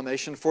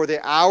proclamation, for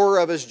the hour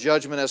of his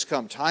judgment has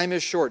come. Time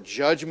is short.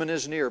 Judgment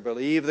is near.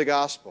 Believe the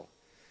gospel.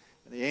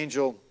 And the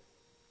angel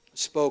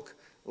spoke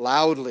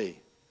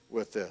loudly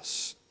with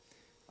this.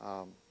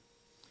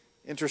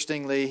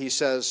 Interestingly, he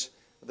says,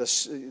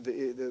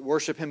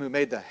 worship him who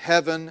made the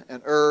heaven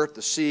and earth,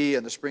 the sea,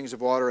 and the springs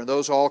of water, and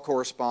those all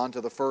correspond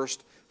to the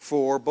first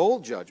 4 bowl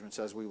judgments,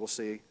 as we will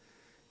see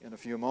in a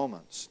few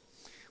moments.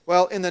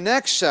 Well, in the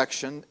next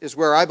section is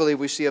where I believe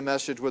we see a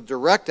message with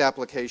direct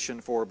application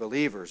for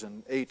believers.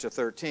 In 8 to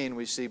 13,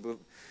 we see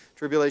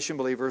tribulation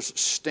believers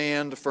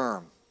stand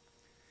firm.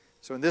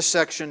 So in this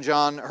section,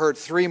 John heard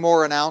 3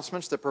 more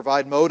announcements that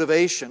provide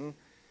motivation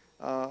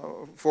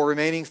for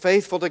remaining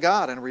faithful to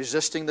God and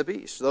resisting the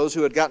beast. Those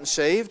who had gotten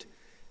saved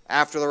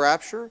after the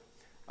rapture,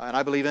 and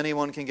I believe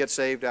anyone can get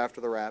saved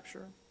after the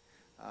rapture.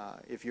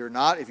 If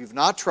you've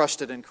not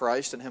trusted in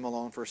Christ and Him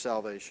alone for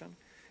salvation,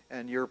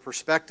 and your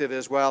perspective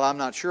is, well, I'm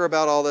not sure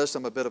about all this,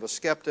 I'm a bit of a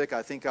skeptic,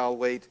 I think I'll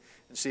wait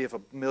and see if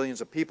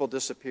millions of people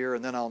disappear,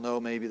 and then I'll know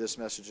maybe this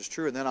message is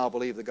true, and then I'll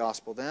believe the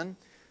gospel then,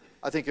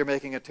 I think you're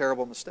making a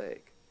terrible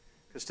mistake.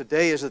 Because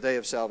today is the day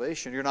of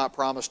salvation. You're not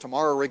promised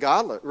tomorrow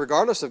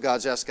regardless of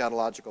God's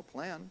eschatological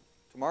plan.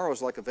 Tomorrow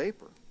is like a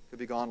vapor. It could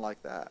be gone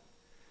like that.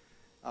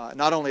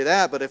 Not only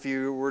that, but if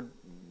you were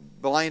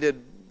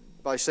blinded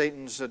by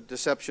Satan's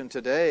deception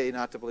today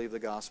not to believe the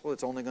gospel,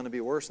 it's only going to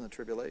be worse in the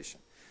tribulation.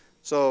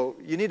 So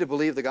you need to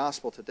believe the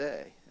gospel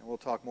today, and we'll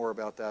talk more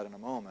about that in a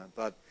moment.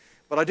 But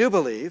I do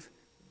believe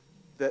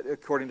that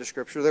according to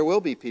Scripture, there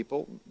will be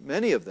people,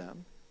 many of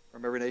them,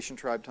 from every nation,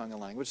 tribe, tongue, and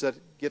language, that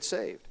get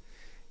saved.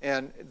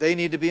 And they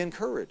need to be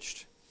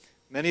encouraged.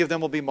 Many of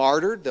them will be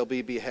martyred, they'll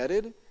be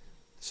beheaded.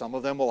 Some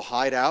of them will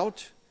hide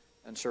out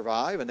and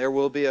survive, and there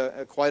will be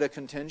quite a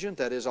contingent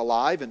that is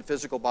alive in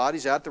physical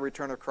bodies at the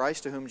return of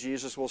Christ, to whom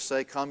Jesus will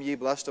say, come ye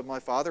blessed of my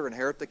Father,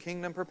 inherit the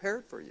kingdom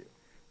prepared for you.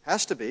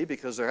 Has to be,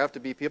 because there have to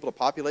be people to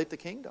populate the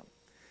kingdom.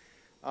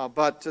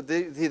 But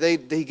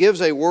he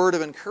gives a word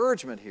of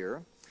encouragement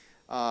here.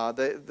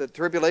 The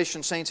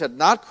tribulation saints had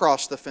not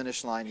crossed the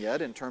finish line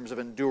yet in terms of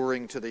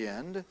enduring to the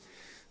end.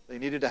 They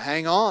needed to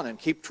hang on and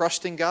keep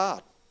trusting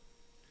God.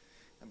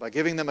 And by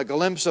giving them a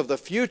glimpse of the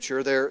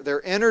future,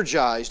 they're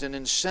energized and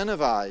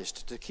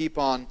incentivized to keep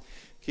on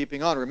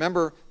keeping on.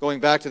 Remember, going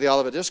back to the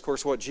Olivet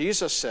Discourse, what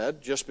Jesus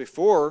said just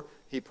before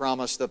He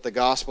promised that the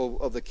gospel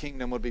of the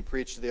kingdom would be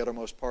preached to the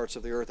uttermost parts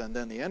of the earth, and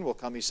then the end will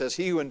come. He says,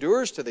 he who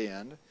endures to the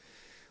end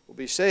will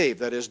be saved,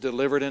 that is,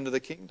 delivered into the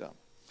kingdom.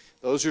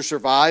 Those who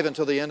survive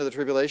until the end of the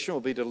tribulation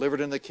will be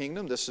delivered into the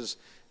kingdom. This is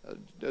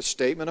a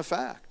statement of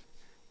fact.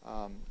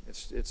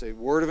 It's a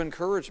word of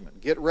encouragement.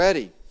 Get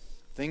ready.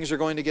 Things are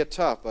going to get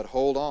tough, but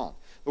hold on.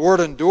 The word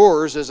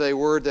endures is a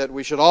word that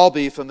we should all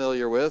be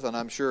familiar with, and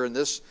I'm sure in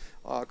this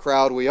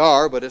crowd we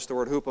are, but it's the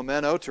word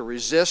hupomeno, to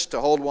resist,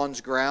 to hold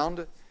one's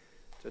ground,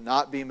 to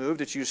not be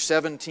moved. It's used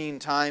 17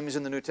 times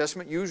in the New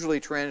Testament, usually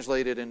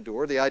translated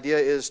endure. The idea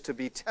is to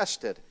be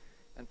tested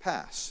and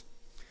pass.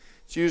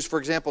 It's used, for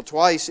example,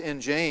 twice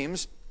in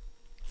James.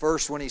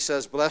 First, when he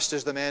says, blessed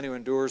is the man who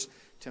endures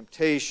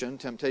temptation.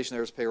 Temptation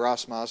there is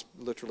perasmos,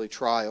 literally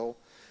trial.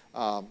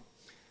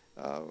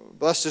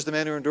 Blessed is the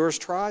man who endures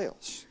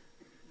trials.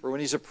 For when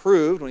he's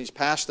approved, when he's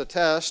passed the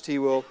test, he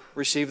will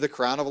receive the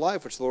crown of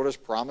life, which the Lord has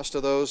promised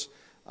to those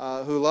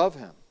who love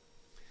Him.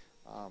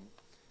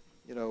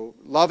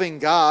 Loving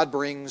God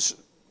brings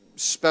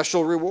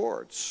special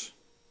rewards.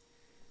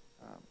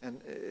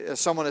 And as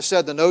someone has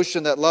said, the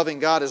notion that loving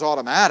God is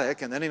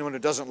automatic, and anyone who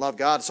doesn't love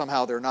God,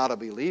 somehow they're not a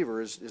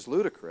believer, is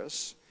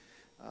ludicrous.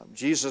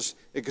 Jesus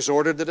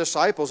exhorted the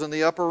disciples in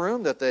the upper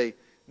room that they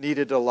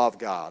needed to love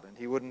God, and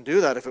He wouldn't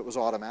do that if it was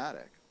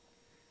automatic.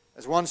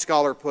 As one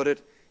scholar put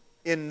it,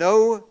 in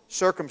no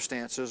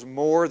circumstances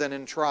more than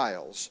in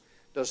trials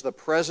does the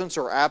presence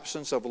or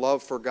absence of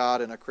love for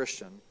God in a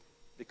Christian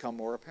become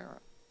more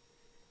apparent.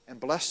 And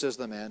blessed is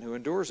the man who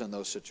endures in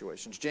those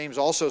situations. James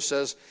also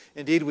says,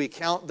 indeed, we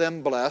count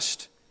them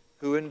blessed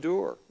who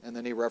endure. And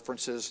then he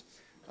references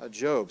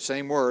Job,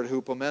 same word,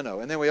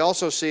 hupomeno. And then we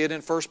also see it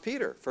in 1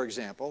 Peter, for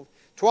example,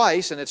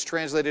 twice, and it's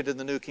translated in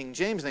the New King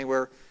James,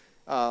 where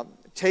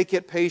take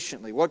it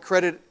patiently. What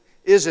credit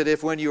is it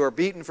if when you are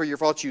beaten for your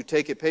faults you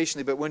take it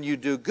patiently, but when you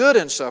do good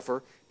and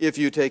suffer, if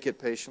you take it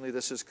patiently,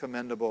 this is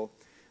commendable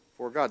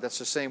for God. That's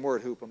the same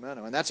word,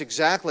 hupomeno. And that's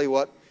exactly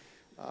what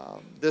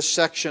this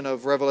section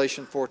of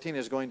Revelation 14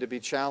 is going to be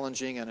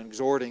challenging and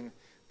exhorting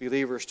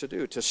believers to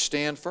do, to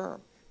stand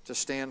firm,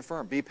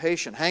 Be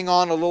patient. Hang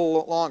on a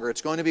little longer.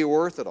 It's going to be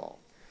worth it all.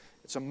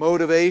 It's a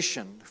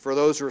motivation for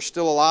those who are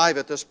still alive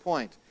at this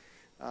point,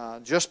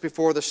 just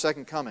before the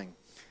second coming,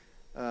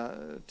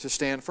 to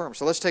stand firm.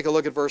 So let's take a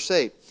look at verse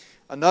 8.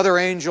 Another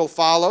angel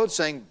followed,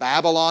 saying,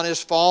 Babylon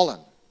is fallen.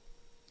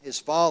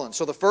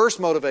 So the first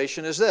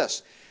motivation is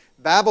this.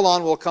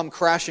 Babylon will come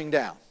crashing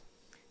down.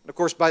 And of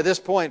course, by this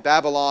point,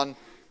 Babylon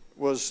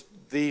was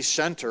the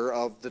center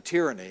of the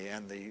tyranny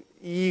and the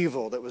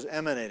evil that was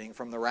emanating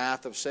from the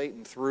wrath of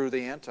Satan through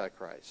the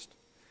Antichrist.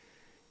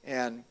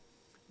 And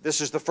this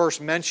is the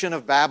first mention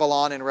of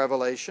Babylon in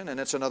Revelation,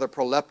 and it's another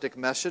proleptic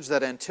message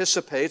that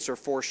anticipates or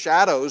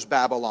foreshadows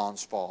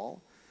Babylon's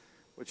fall,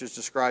 which is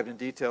described in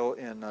detail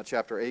in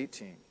chapter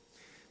 18.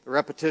 The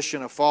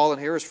repetition of fall in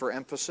here is for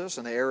emphasis,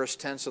 and the aorist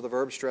tense of the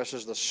verb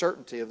stresses the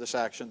certainty of this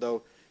action,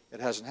 though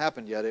it hasn't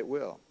happened yet, it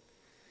will.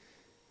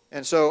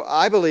 And so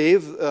I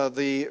believe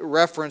the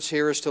reference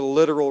here is to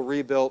literal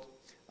rebuilt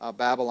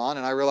Babylon,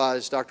 and I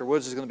realize Dr.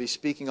 Woods is going to be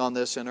speaking on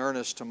this in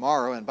earnest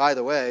tomorrow, and by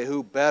the way,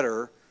 who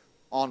better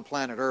on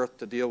planet Earth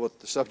to deal with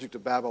the subject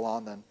of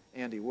Babylon than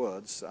Andy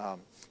Woods.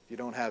 If you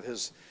don't have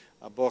his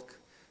book,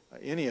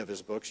 any of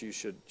his books, you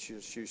should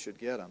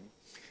get them.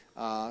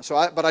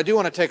 But I do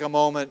want to take a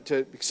moment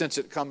to, since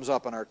it comes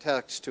up in our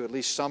text, to at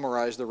least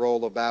summarize the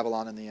role of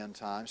Babylon in the end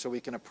time, so we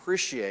can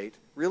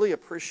really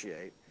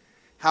appreciate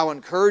how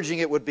encouraging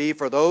it would be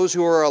for those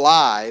who are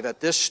alive at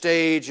this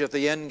stage of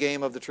the end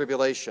game of the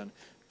tribulation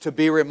to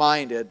be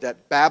reminded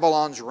that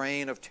Babylon's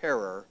reign of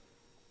terror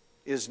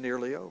is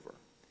nearly over.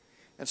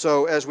 And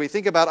so as we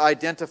think about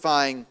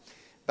identifying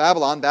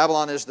Babylon,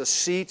 Babylon is the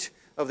seat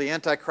of the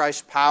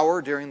Antichrist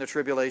power during the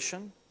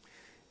tribulation.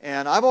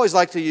 And I've always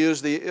liked to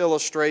use the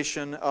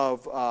illustration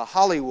of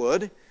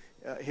Hollywood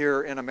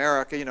here in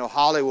America. You know,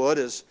 Hollywood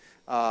is,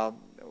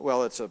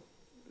 it's a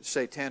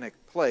satanic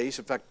place.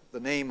 In fact, the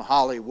name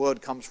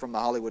Hollywood comes from the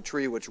Hollywood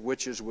tree, which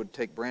witches would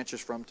take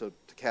branches from to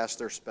cast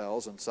their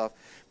spells and stuff.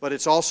 But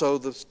it's also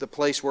the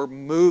place where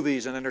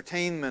movies and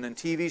entertainment and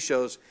TV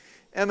shows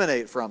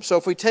emanate from. So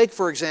if we take,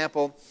 for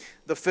example,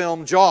 the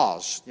film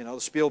Jaws, the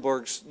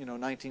Spielberg's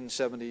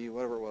 1970,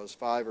 whatever it was,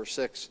 5 or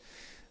 6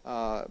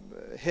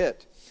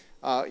 hit.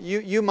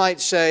 You might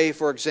say,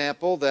 for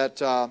example,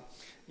 that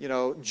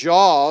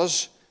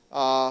Jaws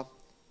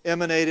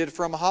emanated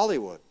from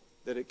Hollywood,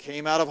 that it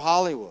came out of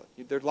Hollywood.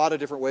 There's a lot of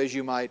different ways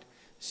you might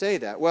say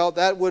that. Well,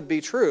 that would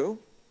be true,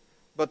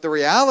 but the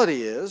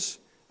reality is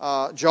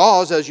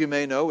Jaws, as you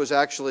may know, was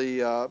actually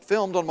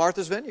filmed on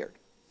Martha's Vineyard.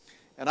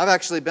 And I've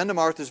actually been to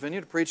Martha's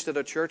Vineyard, preached at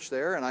a church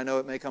there, and I know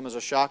it may come as a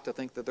shock to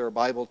think that there are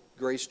Bible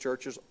grace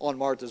churches on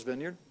Martha's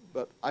Vineyard,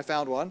 but I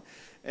found one,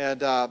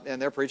 and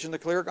they're preaching the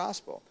clear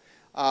gospel.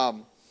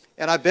 And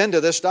I've been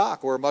to this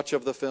dock where much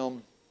of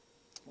the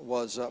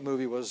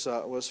movie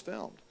was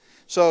filmed.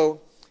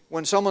 So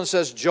when someone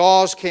says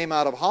Jaws came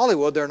out of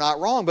Hollywood, they're not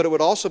wrong, but it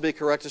would also be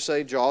correct to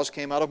say Jaws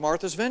came out of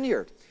Martha's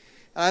Vineyard.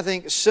 And I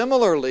think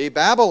similarly,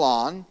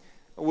 Babylon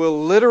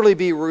will literally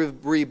be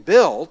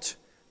rebuilt,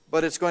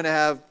 but it's going to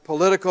have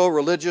political,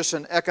 religious,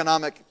 and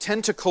economic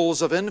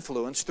tentacles of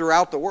influence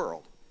throughout the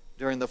world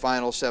during the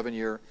final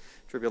 7-year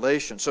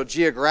tribulation. So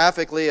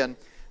geographically and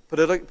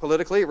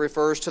politically, it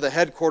refers to the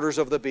headquarters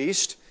of the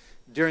beast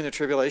during the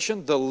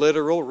tribulation, the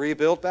literal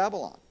rebuilt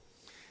Babylon.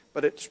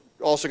 But it's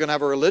also going to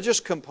have a religious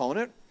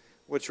component,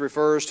 which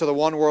refers to the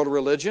one world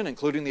religion,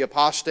 including the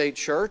apostate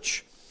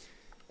church.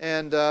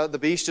 And the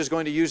beast is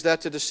going to use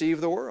that to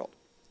deceive the world.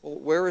 Well,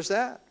 where is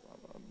that?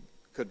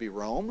 Could be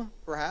Rome,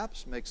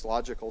 perhaps. Makes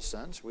logical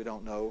sense. We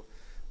don't know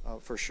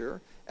for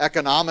sure.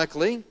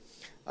 Economically,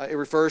 it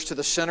refers to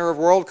the center of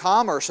world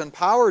commerce and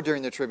power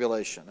during the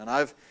tribulation. And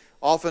I've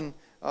often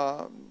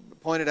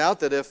pointed out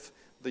that if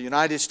the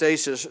United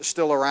States is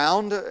still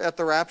around at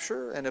the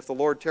rapture, and if the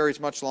Lord tarries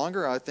much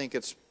longer, I think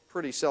it's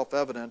pretty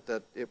self-evident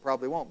that it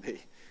probably won't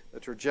be. The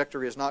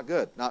trajectory is not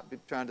good. Not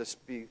trying to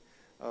be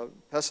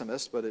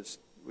pessimist, but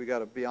we got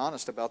to be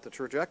honest about the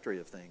trajectory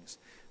of things.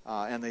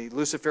 And the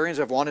Luciferians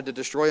have wanted to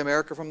destroy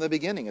America from the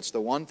beginning. It's the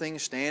one thing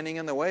standing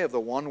in the way of the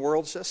one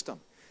world system.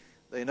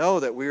 They know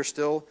that we are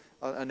still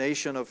a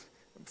nation of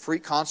free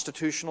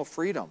constitutional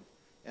freedom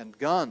and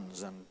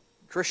guns and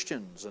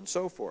Christians and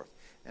so forth.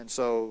 And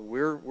so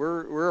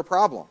we're a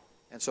problem.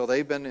 And so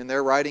they've been in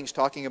their writings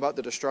talking about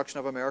the destruction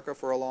of America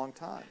for a long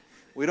time.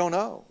 We don't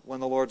know when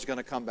the Lord's going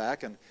to come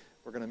back and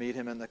we're going to meet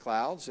him in the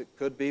clouds. It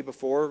could be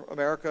before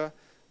America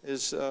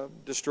is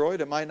destroyed.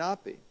 It might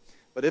not be.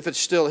 But if it's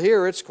still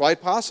here, it's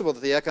quite possible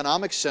that the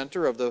economic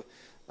center of the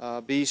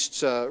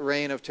beast's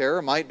reign of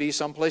terror might be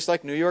someplace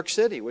like New York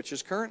City, which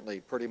is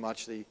currently pretty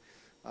much the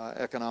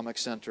economic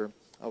center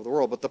of the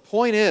world. But the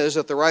point is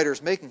that the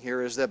writer's making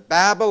here is that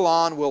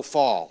Babylon will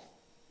fall.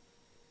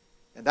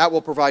 And that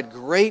will provide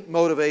great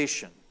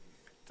motivation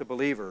to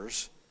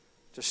believers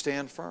to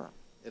stand firm.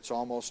 It's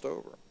almost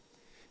over.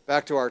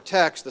 Back to our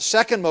text, the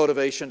second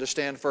motivation to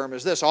stand firm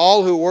is this: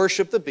 all who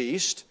worship the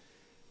beast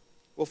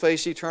will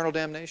face eternal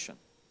damnation.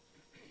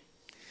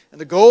 And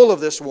the goal of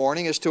this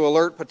warning is to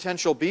alert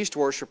potential beast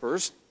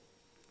worshipers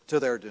to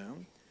their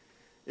doom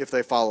if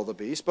they follow the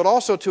beast, but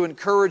also to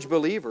encourage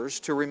believers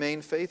to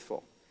remain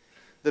faithful.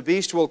 The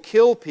beast will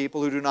kill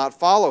people who do not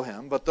follow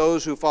him, but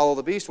those who follow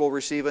the beast will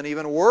receive an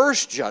even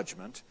worse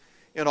judgment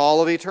in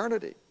all of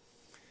eternity.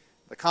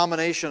 The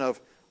combination of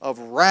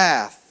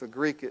wrath, the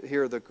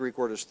Greek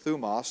word is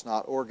thumos,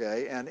 not orge,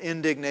 and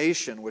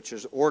indignation, which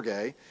is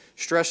orge,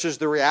 stresses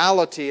the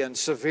reality and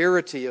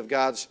severity of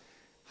God's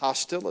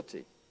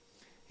hostility.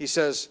 He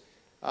says,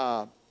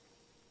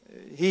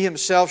 He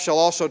himself shall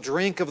also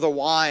drink of the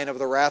wine of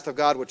the wrath of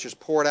God, which is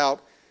poured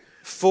out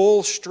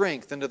full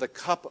strength into the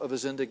cup of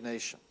his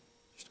indignation.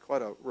 Just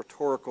quite a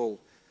rhetorical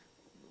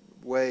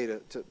way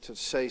to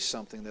say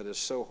something that is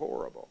so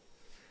horrible.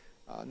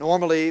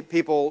 Normally,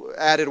 people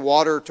added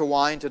water to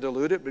wine to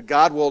dilute it, but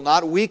God will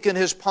not weaken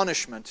his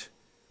punishment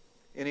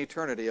in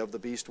eternity of the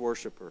beast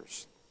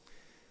worshippers.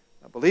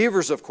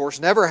 Believers, of course,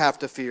 never have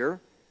to fear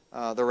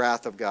the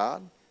wrath of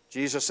God.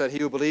 Jesus said, "He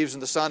who believes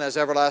in the Son has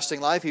everlasting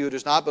life. He who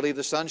does not believe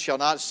the Son shall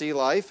not see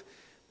life,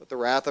 but the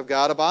wrath of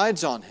God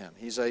abides on him."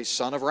 He's a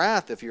son of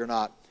wrath if you're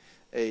not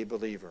a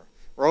believer.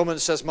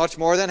 Romans says much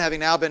more than,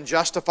 having now been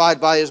justified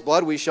by his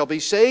blood, we shall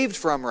be saved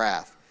from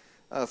wrath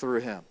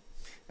through him.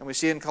 And we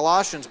see in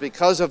Colossians,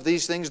 because of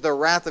these things, the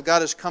wrath of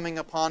God is coming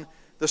upon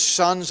the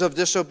sons of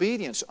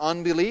disobedience,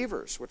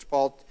 unbelievers, which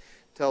Paul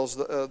tells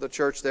the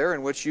church there,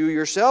 in which you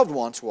yourselves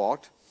once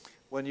walked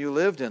when you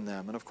lived in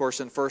them. And of course,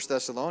 in 1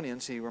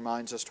 Thessalonians, he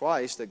reminds us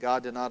twice that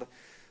God did not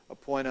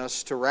appoint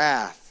us to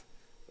wrath,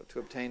 but to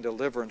obtain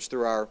deliverance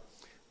through our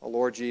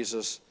Lord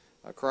Jesus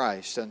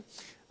Christ. And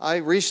I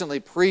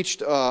recently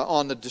preached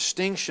on the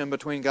distinction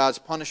between God's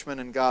punishment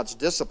and God's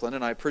discipline,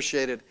 and I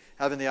appreciated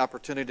having the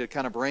opportunity to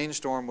kind of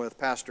brainstorm with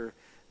Pastor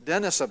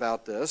Dennis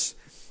about this.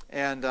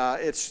 And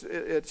it's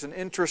an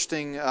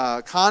interesting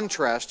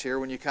contrast here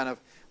when you kind of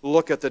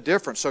look at the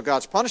difference. So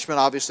God's punishment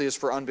obviously is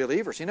for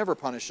unbelievers. He never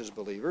punishes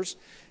believers.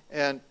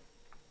 And,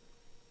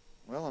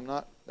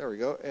 well, there we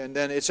go. And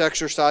then it's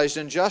exercised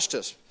in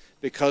justice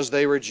because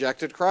they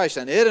rejected Christ.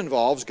 And it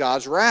involves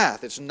God's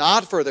wrath. It's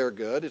not for their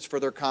good, it's for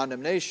their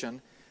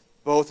condemnation,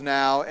 both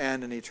now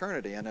and in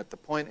eternity. And at the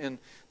point in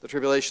the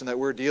tribulation that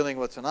we're dealing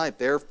with tonight,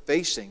 they're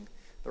facing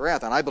the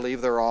wrath. And I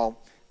believe they're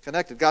all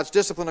connected. God's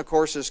discipline, of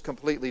course, is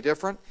completely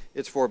different.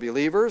 It's for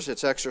believers.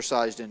 It's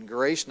exercised in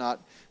grace, not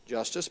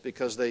justice,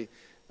 because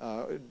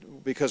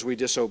we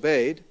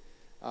disobeyed.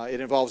 It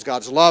involves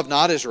God's love,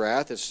 not his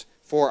wrath. It's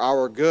for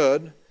our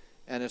good,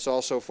 and it's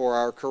also for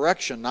our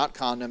correction, not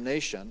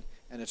condemnation.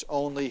 And it's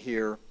only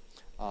here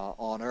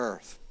on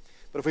earth.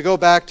 But if we go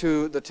back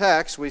to the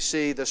text, we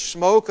see the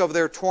smoke of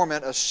their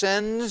torment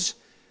ascends,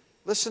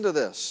 listen to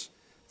this,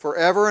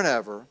 forever and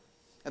ever,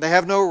 and they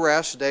have no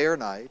rest day or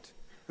night,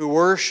 who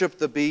worship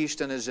the beast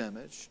and his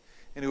image,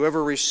 and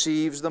whoever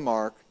receives the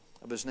mark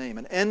of his name.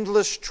 An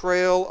endless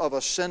trail of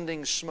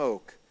ascending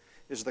smoke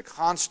is the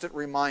constant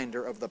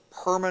reminder of the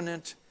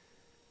permanent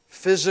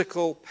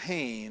physical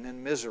pain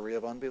and misery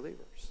of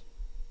unbelievers.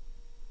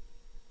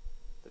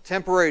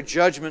 Temporary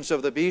judgments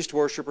of the beast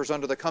worshippers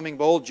under the coming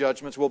bowl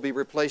judgments will be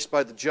replaced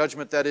by the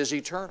judgment that is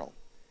eternal.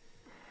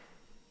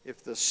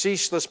 If the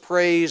ceaseless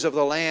praise of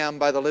the Lamb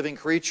by the living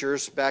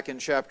creatures back in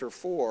chapter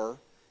 4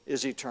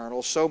 is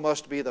eternal, so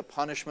must be the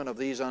punishment of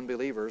these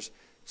unbelievers,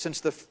 since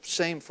the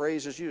same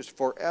phrase is used,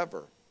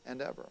 forever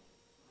and ever.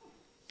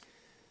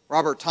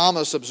 Robert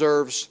Thomas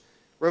observes,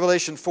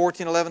 Revelation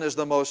 14:11 is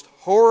the most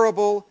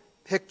horrible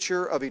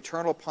picture of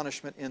eternal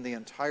punishment in the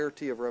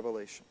entirety of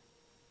Revelation.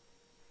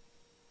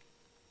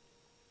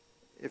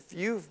 If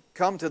you've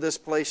come to this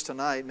place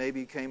tonight,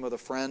 maybe you came with a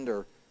friend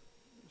or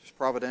just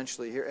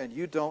providentially here, and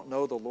you don't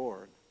know the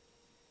Lord,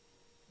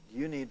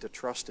 you need to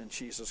trust in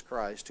Jesus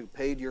Christ, who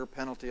paid your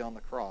penalty on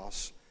the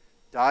cross,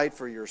 died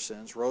for your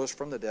sins, rose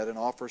from the dead, and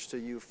offers to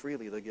you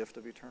freely the gift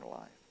of eternal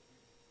life.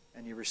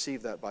 And you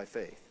receive that by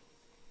faith,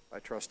 by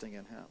trusting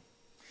in him.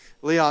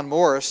 Leon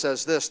Morris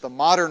says this, the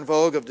modern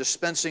vogue of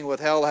dispensing with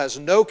hell has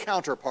no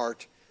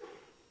counterpart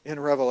in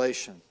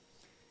Revelation.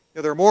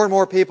 There are more and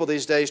more people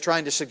these days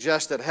trying to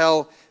suggest that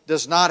hell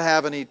does not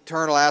have an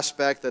eternal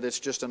aspect, that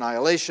it's just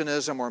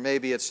annihilationism, or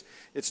maybe it's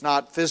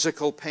not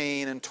physical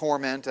pain and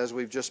torment, as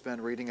we've just been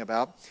reading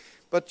about.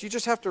 But you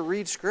just have to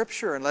read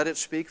Scripture and let it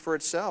speak for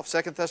itself.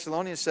 2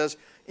 Thessalonians says,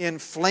 in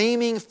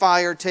flaming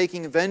fire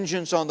taking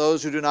vengeance on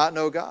those who do not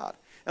know God,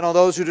 and on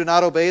those who do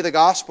not obey the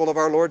gospel of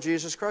our Lord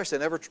Jesus Christ. They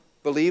never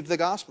believed the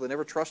gospel. They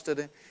never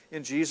trusted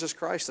in Jesus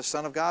Christ, the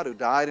Son of God, who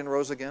died and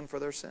rose again for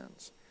their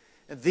sins.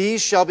 And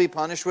these shall be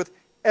punished with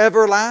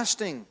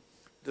everlasting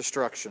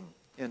destruction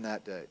in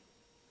that day.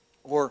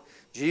 Or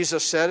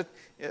Jesus said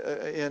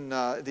in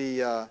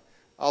the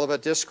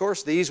Olivet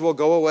Discourse, these will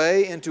go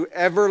away into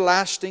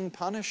everlasting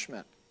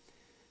punishment,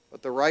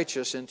 but the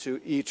righteous into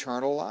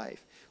eternal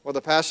life. Or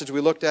the passage we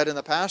looked at in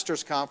the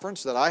pastor's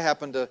conference that I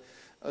happened to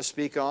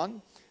speak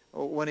on,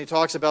 when he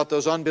talks about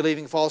those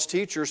unbelieving false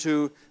teachers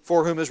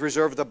for whom is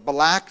reserved the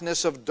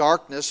blackness of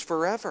darkness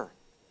forever.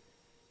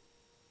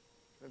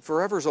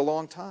 Forever is a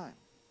long time.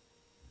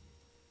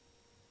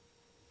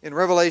 In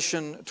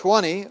Revelation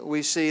 20,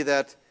 we see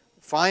that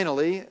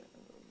finally,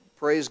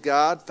 praise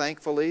God,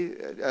 thankfully,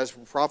 as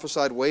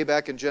prophesied way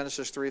back in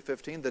Genesis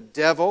 3:15, the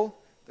devil,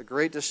 the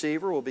great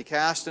deceiver, will be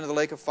cast into the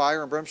lake of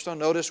fire and brimstone.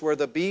 Notice where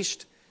the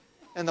beast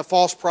and the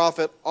false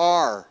prophet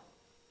are.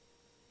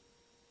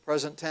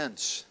 Present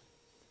tense.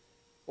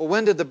 Well,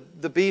 when did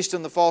the beast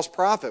and the false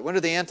prophet, when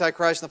did the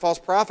Antichrist and the false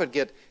prophet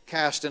get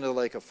cast into the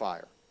lake of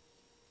fire?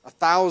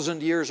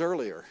 1,000 years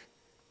earlier.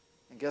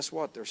 And guess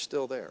what? They're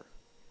still there.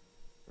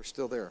 They're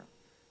still there,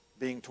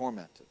 being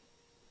tormented.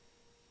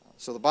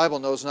 So the Bible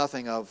knows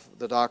nothing of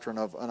the doctrine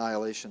of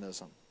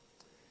annihilationism.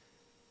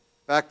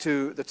 Back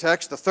to the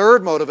text, the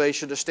third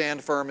motivation to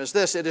stand firm is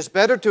this: it is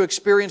better to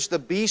experience the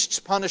beast's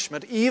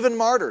punishment, even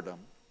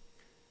martyrdom,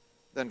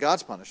 than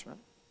God's punishment.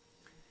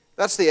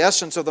 That's the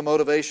essence of the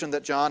motivation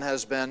that John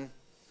has been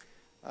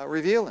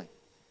revealing.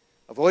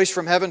 A voice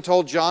from heaven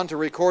told John to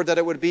record that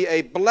it would be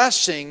a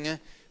blessing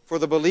for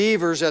the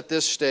believers at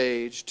this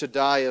stage to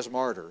die as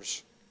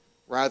martyrs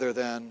rather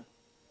than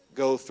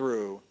go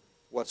through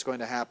what's going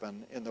to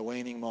happen in the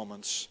waning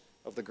moments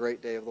of the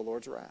great day of the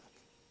Lord's wrath.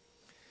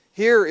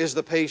 Here is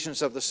the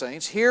patience of the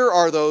saints. Here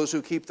are those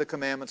who keep the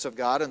commandments of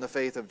God and the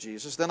faith of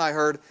Jesus. Then I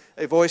heard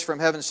a voice from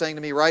heaven saying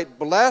to me, "Write,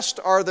 blessed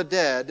are the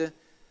dead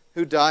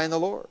who die in the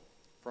Lord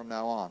from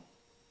now on.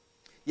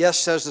 Yes,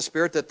 says the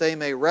Spirit, that they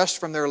may rest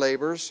from their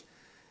labors,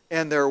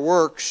 and their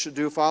works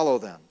do follow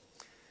them."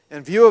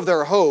 In view of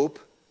their hope,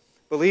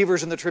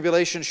 believers in the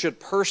tribulation should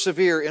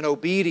persevere in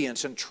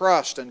obedience and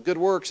trust and good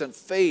works and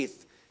faith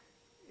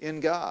in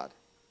God.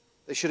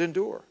 They should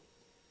endure.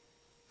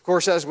 Of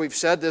course, as we've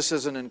said, this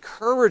is an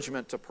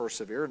encouragement to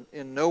persevere,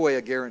 in no way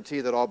a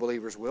guarantee that all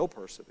believers will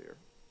persevere.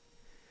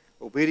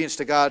 Obedience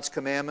to God's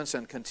commandments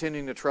and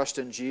continuing to trust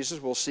in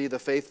Jesus will see the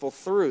faithful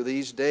through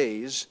these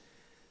days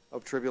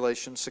of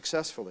tribulation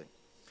successfully.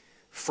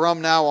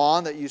 From now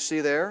on, that you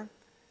see there,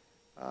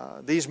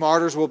 these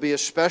martyrs will be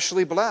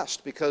especially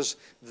blessed because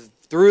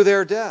through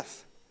their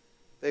death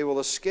they will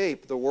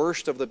escape the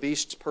worst of the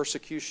beast's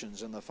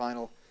persecutions in the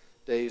final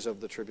days of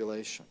the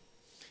tribulation.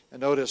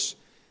 And notice,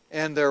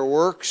 and their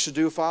works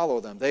do follow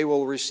them. They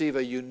will receive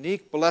a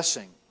unique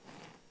blessing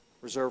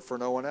reserved for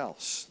no one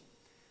else.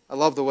 I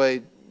love the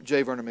way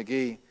J. Vernon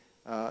McGee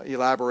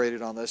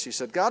elaborated on this. He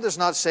said, God does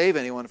not save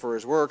anyone for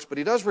his works, but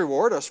he does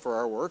reward us for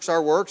our works.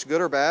 Our works, good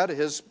or bad,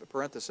 his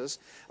parenthesis,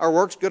 our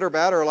works, good or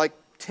bad, are like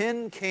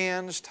tin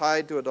cans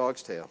tied to a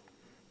dog's tail.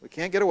 We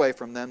can't get away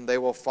from them. They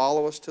will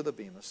follow us to the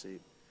bema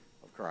seat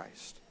of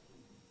Christ.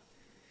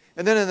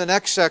 And then in the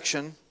next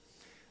section,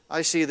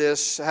 I see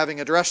this,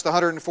 having addressed the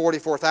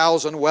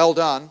 144,000, well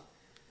done.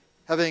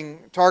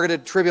 Having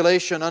targeted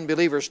tribulation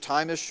unbelievers,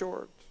 time is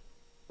short.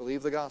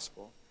 Believe the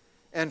gospel.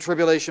 And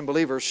tribulation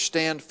believers,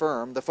 stand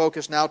firm. The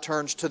focus now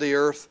turns to the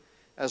earth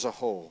as a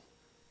whole,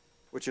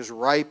 which is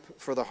ripe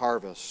for the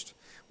harvest.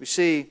 We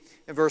see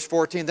in verse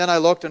 14, then I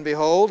looked and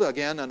behold,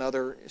 again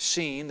another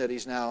scene that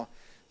he's now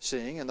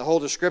seeing. And the whole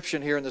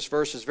description here in this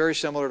verse is very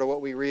similar to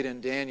what we read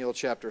in Daniel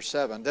chapter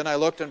 7. Then I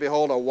looked and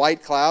behold a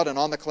white cloud, and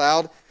on the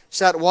cloud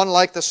sat one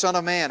like the Son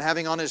of Man,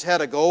 having on his head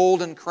a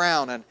golden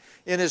crown, and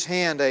in his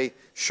hand a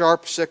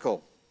sharp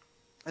sickle.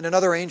 And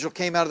another angel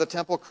came out of the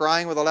temple,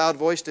 crying with a loud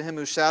voice to him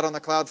who sat on the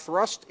cloud,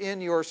 thrust in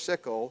your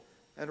sickle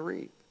and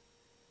reap.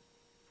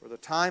 For the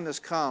time has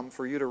come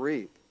for you to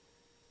reap,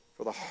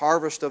 for the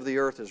harvest of the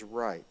earth is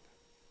ripe.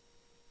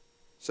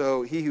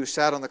 So he who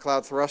sat on the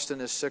cloud thrust in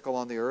his sickle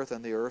on the earth,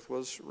 and the earth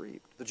was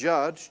reaped. The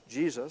judge,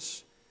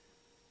 Jesus,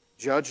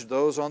 judged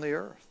those on the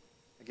earth.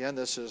 Again,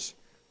 this is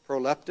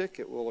proleptic.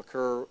 It will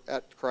occur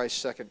at Christ's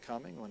second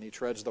coming when he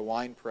treads the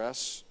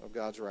winepress of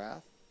God's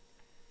wrath.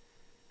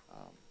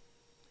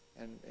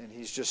 And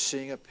he's just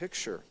seeing a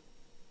picture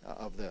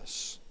of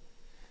this.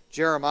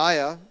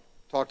 Jeremiah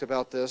talked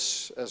about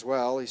this as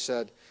well. He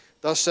said,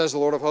 thus says the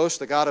Lord of hosts,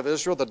 the God of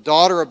Israel, the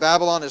daughter of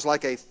Babylon is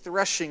like a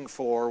threshing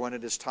floor when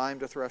it is time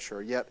to thresh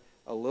her. Yet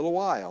a little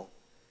while,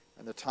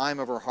 and the time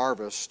of her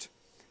harvest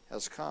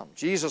has come.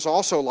 Jesus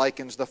also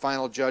likens the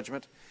final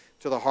judgment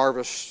to the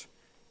harvest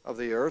of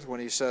the earth when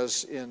he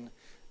says in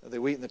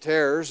the wheat and the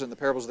tares and the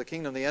parables of the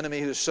kingdom, the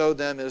enemy who sowed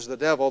them is the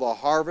devil, the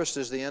harvest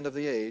is the end of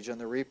the age, and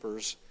the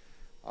reapers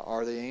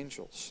are the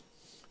angels.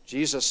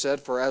 Jesus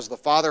said, for as the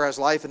Father has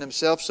life in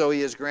himself, so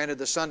he has granted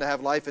the Son to have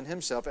life in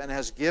himself, and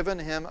has given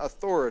him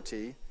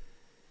authority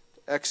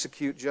to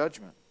execute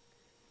judgment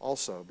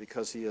also,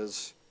 because he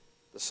is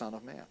the Son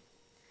of Man.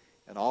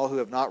 And all who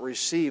have not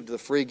received the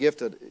free gift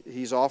that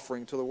he's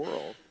offering to the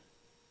world,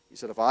 he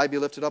said, if I be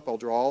lifted up, I'll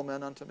draw all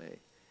men unto me.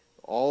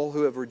 All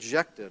who have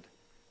rejected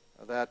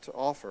that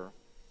offer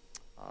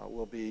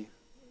will be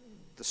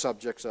the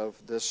subjects of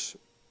this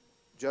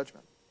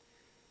judgment.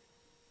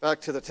 Back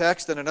to the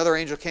text, then another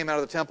angel came out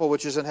of the temple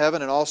which is in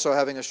heaven, and also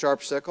having a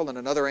sharp sickle, and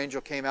another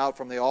angel came out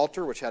from the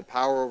altar which had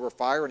power over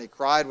fire, and he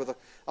cried with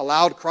a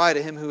loud cry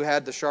to him who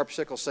had the sharp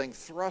sickle, saying,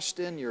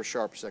 thrust in your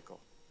sharp sickle,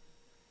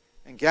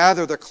 and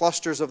gather the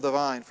clusters of the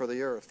vine for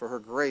the earth, for her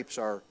grapes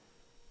are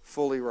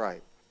fully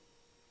ripe.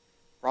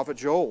 Prophet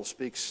Joel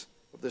speaks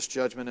of this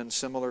judgment in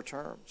similar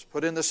terms.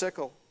 Put in the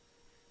sickle,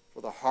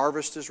 for the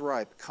harvest is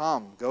ripe.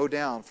 Come, go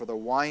down, for the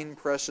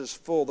winepress is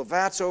full, the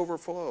vats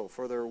overflow,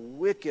 for their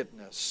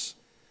wickedness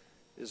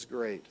is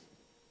great.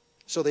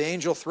 So the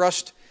angel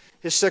thrust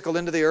his sickle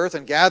into the earth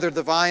and gathered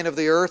the vine of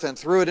the earth and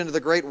threw it into the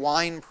great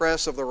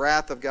winepress of the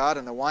wrath of God,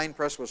 and the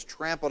winepress was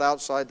trampled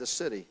outside the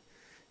city.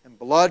 And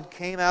blood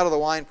came out of the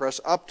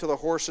winepress up to the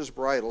horses'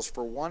 bridles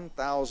for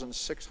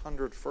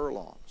 1,600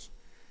 furlongs.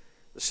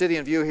 The city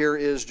in view here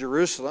is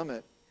Jerusalem.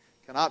 It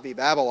cannot be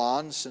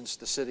Babylon, since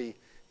the city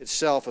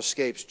itself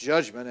escapes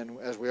judgment, and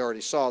as we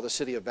already saw, the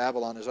city of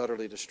Babylon is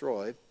utterly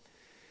destroyed.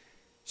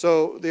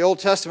 So the Old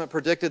Testament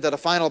predicted that a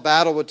final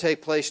battle would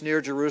take place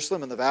near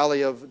Jerusalem in the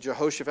valley of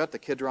Jehoshaphat, the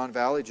Kidron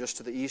Valley, just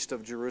to the east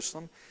of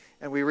Jerusalem.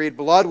 And we read,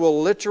 blood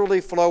will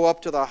literally flow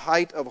up to the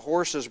height of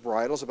horses'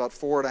 bridles, about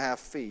 4.5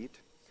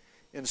 feet,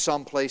 in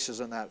some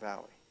places in that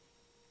valley.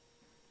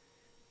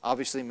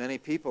 Obviously, many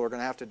people are going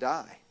to have to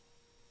die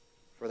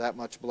for that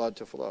much blood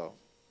to flow.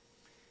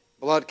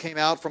 Blood came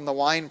out from the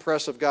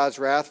winepress of God's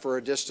wrath for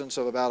a distance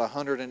of about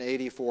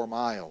 184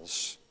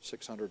 miles,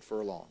 600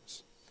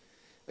 furlongs.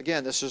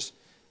 Again, this is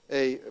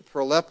a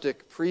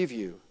proleptic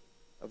preview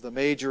of the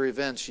major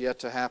events yet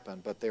to happen,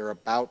 but they're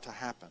about to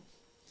happen.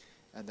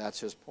 And that's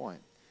his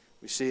point.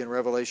 We see in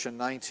Revelation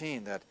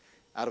 19 that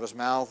out of his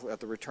mouth, at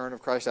the return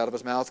of Christ, out of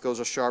his mouth goes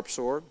a sharp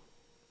sword,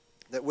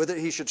 that with it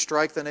he should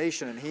strike the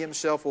nation, and he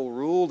himself will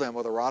rule them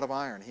with a rod of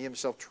iron. He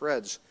himself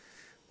treads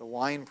the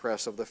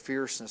winepress of the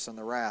fierceness and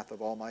the wrath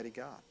of Almighty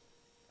God.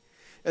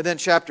 And then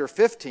chapter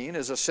 15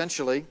 is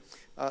essentially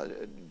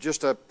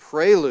just a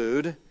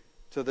prelude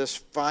to this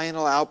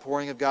final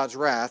outpouring of God's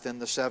wrath in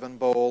the 7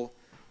 bowl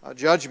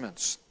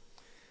judgments.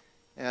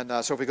 And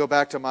so if we go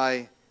back to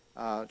my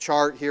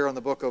chart here on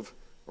the book of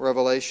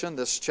Revelation,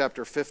 this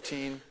chapter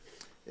 15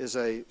 is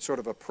a sort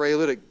of a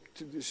prelude,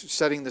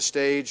 setting the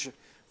stage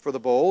for the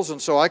bowls.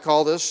 And so I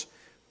call this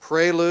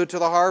Prelude to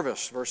the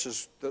Harvest,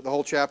 versus the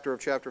whole chapter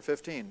of chapter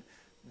 15.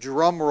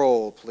 Drum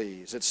roll,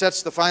 please. It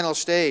sets the final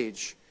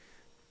stage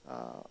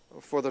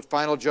for the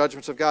final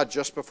judgments of God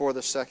just before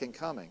the second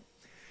coming.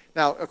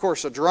 Now, of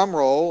course, a drum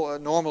roll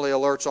normally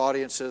alerts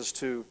audiences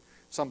to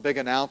some big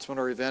announcement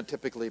or event,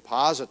 typically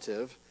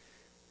positive.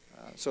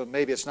 So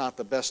maybe it's not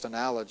the best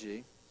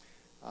analogy.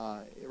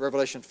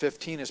 Revelation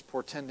 15 is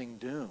portending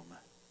doom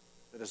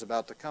that is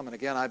about to come. And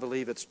again, I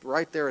believe it's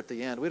right there at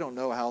the end. We don't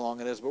know how long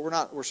it is, but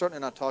we're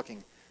certainly not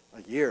talking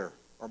a year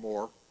or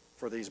more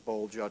for these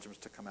bowl judgments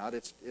to come out.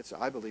 It's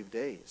I believe,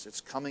 days.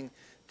 It's coming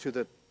to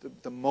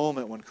the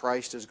moment when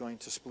Christ is going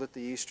to split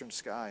the eastern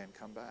sky and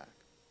come back.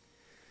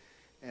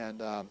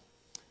 And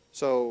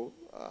so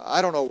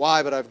I don't know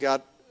why, but I've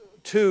got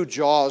 2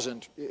 Jaws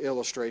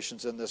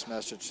illustrations in this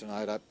message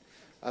tonight.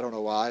 I don't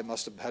know why. I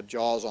must have had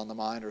Jaws on the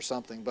mind or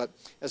something. But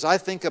as I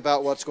think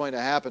about what's going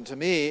to happen, to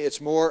me,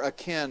 it's more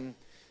akin,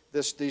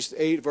 these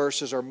 8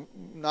 verses are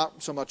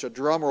not so much a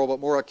drum roll, but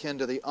more akin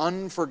to the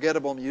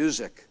unforgettable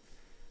music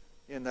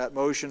in that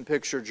motion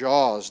picture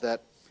Jaws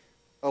that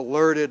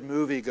alerted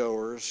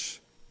moviegoers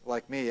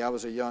like me. I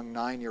was a young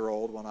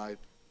 9-year-old when I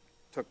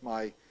took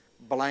my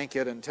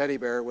blanket and teddy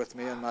bear with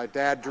me, and my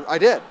dad I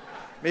did.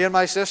 Me and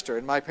my sister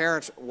and my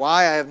parents,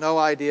 why, I have no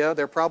idea.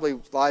 They're probably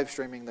live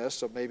streaming this,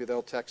 so maybe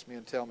they'll text me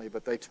and tell me,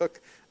 but they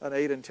took an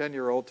 8 and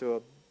 10-year-old to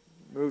a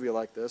movie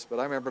like this. But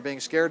I remember being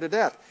scared to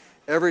death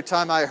every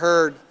time I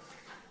heard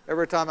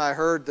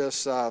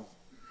this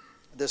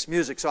this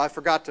music. So I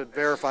forgot to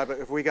verify, but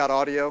if we got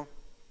audio,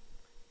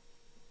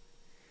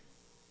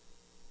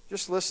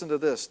 just listen to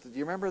this. Do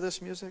you remember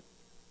this music?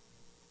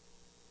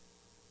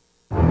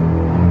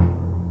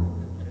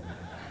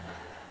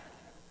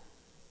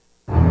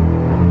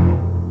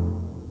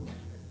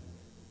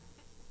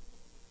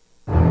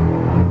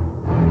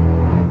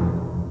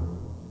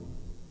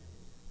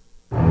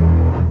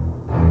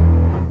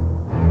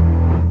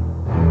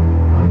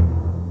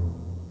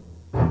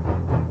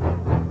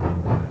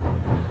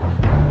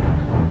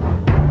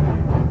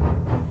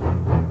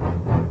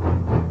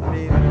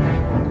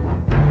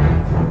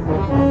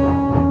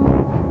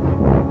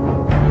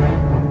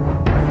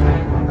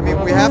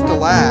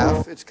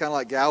 Laugh. It's kind of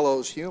like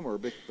gallows humor,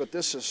 but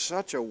this is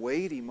such a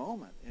weighty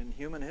moment in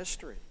human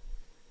history.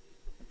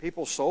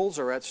 People's souls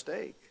are at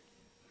stake.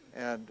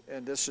 And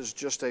this is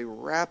just a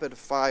rapid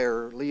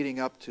fire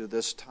leading up to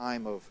this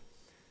time of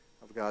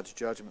God's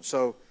judgment.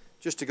 So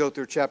just to go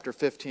through chapter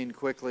 15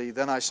 quickly,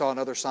 then I saw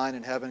another sign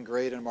in heaven,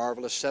 great and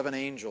marvelous, 7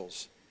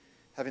 angels,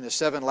 having the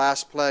 7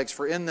 last plagues,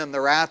 for in them the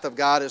wrath of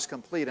God is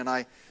complete. And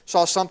I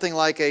saw something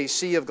like a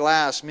sea of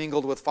glass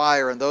mingled with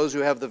fire, and those who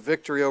have the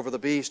victory over the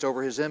beast,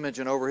 over his image,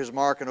 and over his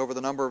mark, and over the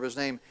number of his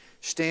name,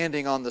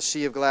 standing on the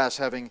sea of glass,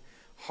 having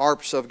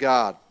harps of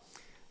God.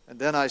 And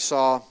then I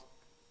saw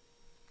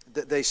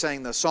that they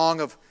sang the song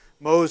of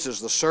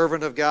Moses, the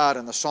servant of God,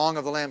 and the song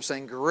of the Lamb,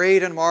 saying,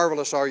 great and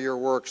marvelous are your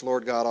works,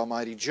 Lord God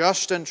Almighty.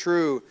 Just and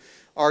true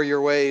are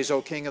your ways,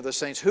 O King of the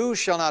saints. Who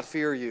shall not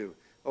fear you,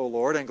 O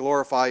Lord, and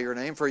glorify your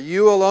name? For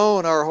you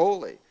alone are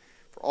holy.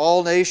 For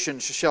all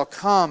nations shall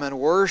come and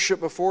worship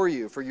before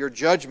you, for your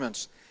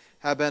judgments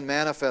have been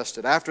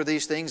manifested. After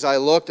these things I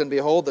looked, and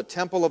behold, the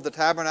temple of the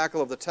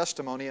tabernacle of the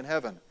testimony in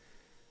heaven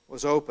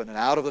was open. And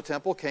out of the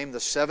temple came the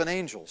 7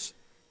 angels,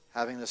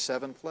 having the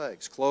 7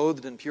 plagues,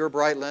 clothed in pure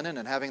bright linen,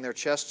 and having their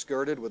chests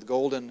girded with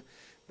golden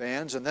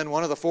bands. And then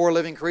one of the 4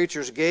 living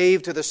creatures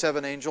gave to the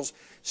 7 angels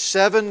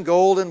 7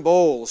 golden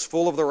bowls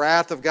full of the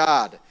wrath of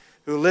God,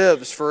 who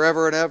lives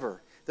forever and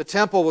ever. The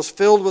temple was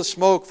filled with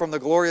smoke from the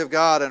glory of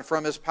God and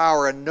from His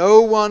power, and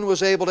no one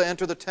was able to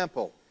enter the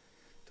temple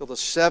till the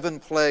 7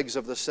 plagues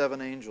of the 7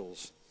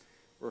 angels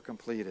were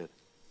completed.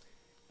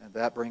 And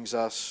that brings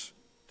us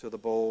to the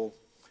bowl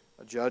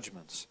of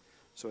judgments.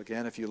 So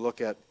again, if you look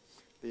at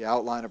the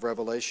outline of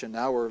Revelation.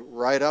 Now we're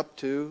right up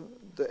to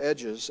the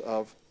edges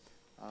of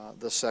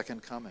the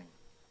second coming.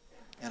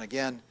 And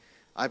again,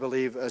 I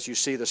believe, as you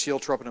see the seal,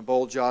 trumpet, and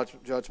bowl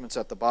judgments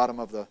at the bottom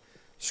of the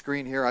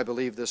screen here, I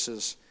believe this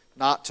is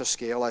not to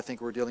scale. I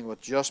think we're dealing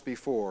with just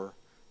before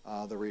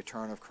the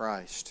return of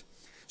Christ.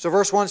 So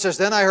verse 1 says,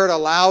 "Then I heard a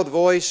loud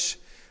voice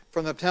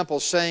from the temple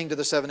saying to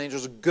the seven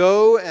angels,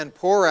 'Go and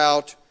pour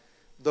out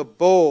the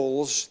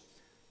bowls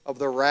of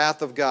the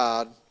wrath of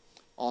God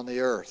on the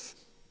earth.'"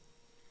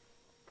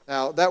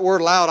 Now, that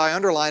word loud, I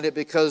underlined it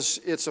because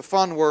it's a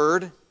fun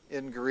word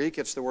in Greek.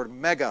 It's the word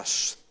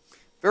megas.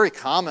 Very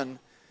common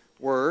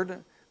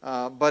word,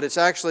 but it's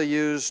actually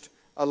used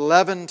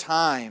 11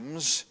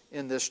 times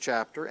in this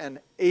chapter and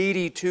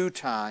 82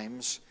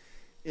 times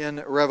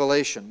in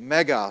Revelation.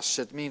 Megas,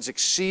 it means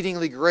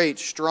exceedingly great,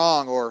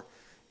 strong, or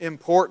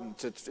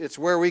important. It's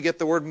where we get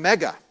the word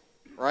mega,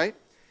 right?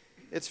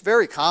 It's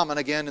very common,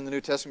 again, in the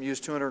New Testament,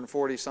 used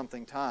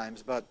 240-something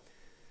times, but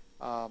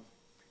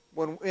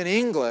in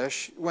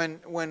English, when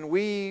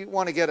we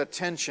want to get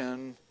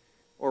attention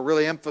or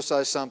really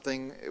emphasize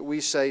something, we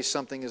say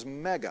something is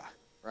mega,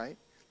 right?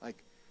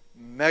 Like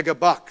mega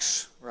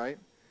bucks, right?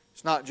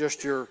 It's not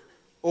just your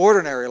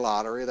ordinary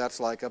lottery, that's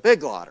like a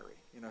big lottery.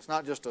 You know, it's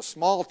not just a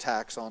small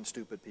tax on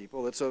stupid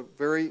people, it's a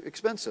very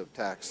expensive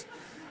tax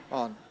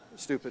on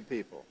stupid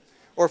people.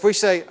 Or if we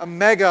say a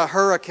mega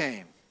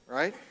hurricane,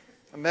 right?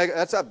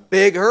 That's a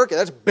big hurricane.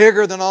 That's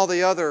bigger than all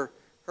the other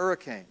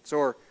hurricanes.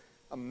 Or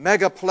a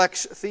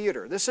megaplex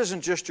theater. This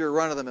isn't just your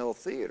run-of-the-mill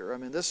theater. I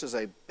mean, this is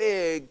a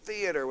big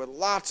theater with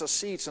lots of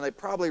seats, and they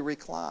probably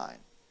recline.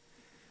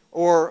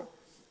 Or,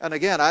 and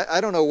again,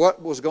 I don't know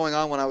what was going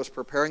on when I was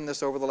preparing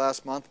this over the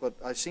last month, but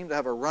I seem to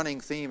have a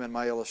running theme in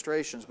my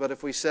illustrations. But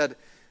if we said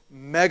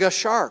mega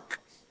shark,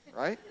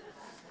 right?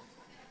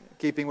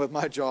 Keeping with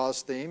my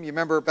Jaws theme. You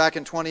remember back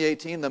in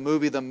 2018, the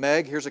movie The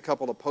Meg? Here's a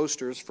couple of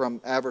posters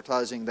from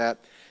advertising that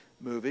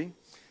movie.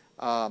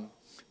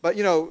 But,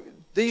 you know,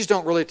 these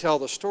don't really tell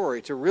the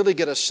story. To really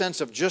get a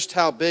sense of just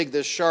how big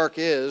this shark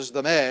is,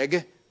 the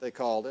Meg, they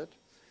called it,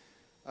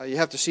 you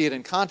have to see it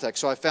in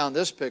context. So I found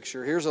this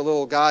picture. Here's a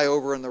little guy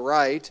over in the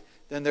right.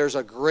 Then there's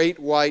a great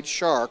white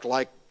shark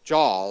like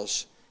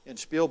Jaws in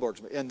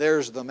Spielberg's, and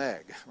there's the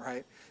Meg,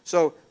 right?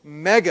 So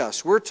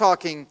megas, we're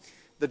talking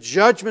the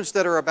judgments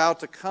that are about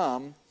to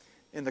come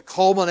in the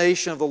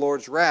culmination of the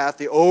Lord's wrath,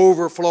 the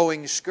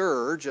overflowing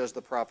scourge, as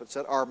the prophet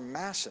said, are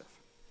massive,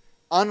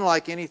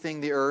 unlike anything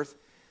the earth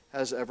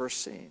has ever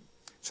seen.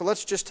 So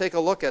let's just take a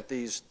look at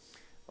these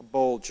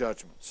bowl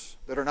judgments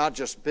that are not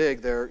just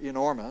big, they're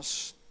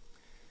enormous.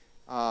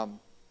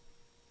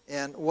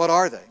 And what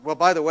are they? Well,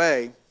 by the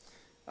way,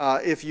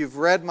 if you've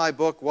read my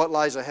book, What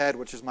Lies Ahead,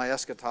 which is my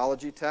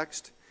eschatology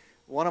text,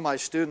 one of my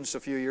students a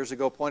few years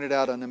ago pointed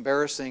out an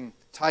embarrassing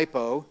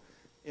typo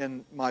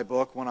in my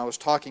book when I was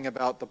talking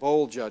about the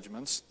bowl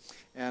judgments.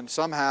 And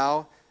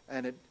somehow,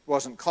 and it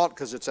wasn't caught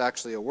because it's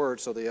actually a word,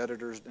 so the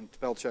editors and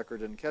spell checker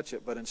didn't catch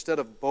it, but instead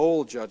of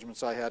bowl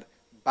judgments, I had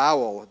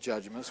bowel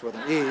judgments with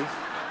an E.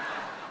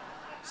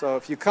 So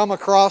if you come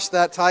across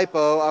that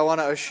typo, I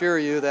want to assure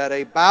you that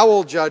a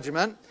bowel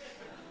judgment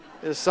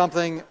is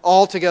something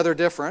altogether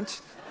different.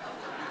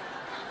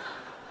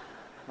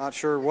 Not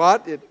sure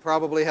what. It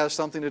probably has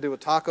something to do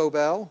with Taco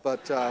Bell,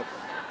 but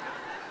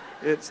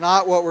it's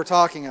not what we're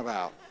talking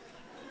about.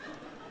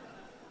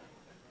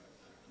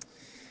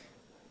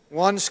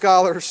 One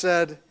scholar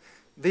said,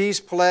 "These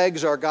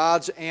plagues are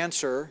God's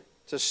answer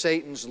to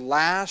Satan's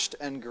last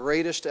and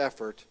greatest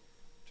effort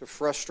to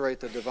frustrate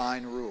the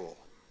divine rule."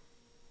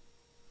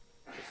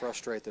 To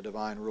frustrate the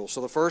divine rule. So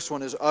the first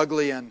one is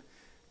ugly and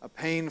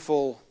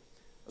painful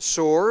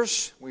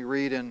sores. We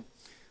read in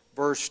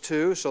verse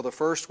 2, "So the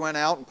first went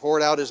out and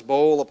poured out his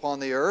bowl upon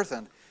the earth,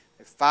 and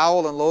a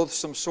foul and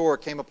loathsome sore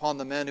came upon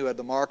the men who had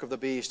the mark of the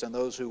beast and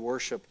those who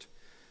worshipped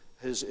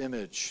his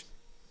image."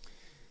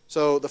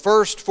 So the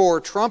first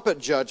four trumpet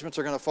judgments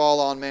are going to fall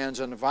on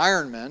man's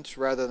environment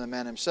rather than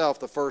man himself.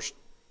 The first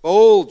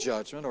bowl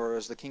judgment, or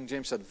as the King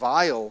James said,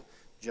 vial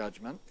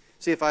judgment.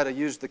 See, if I had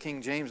used the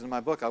King James in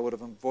my book, I would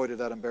have avoided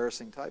that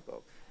embarrassing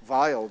typo.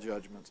 Vial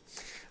judgments.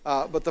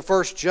 But the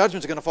first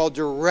judgment is going to fall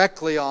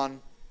directly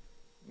on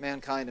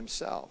mankind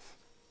himself.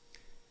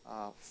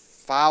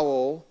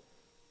 Foul,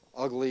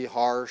 ugly,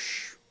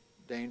 harsh,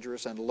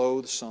 dangerous, and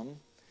loathsome,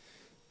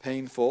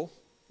 painful,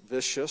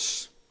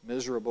 vicious,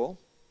 miserable,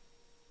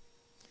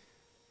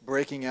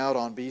 breaking out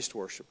on beast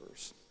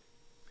worshippers.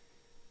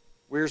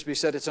 Wiersbe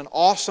said, "It's an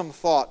awesome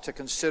thought to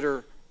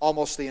consider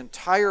almost the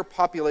entire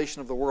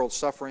population of the world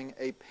suffering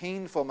a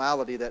painful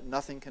malady that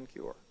nothing can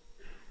cure.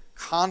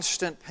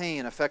 Constant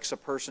pain affects a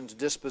person's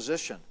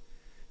disposition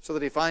so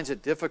that he finds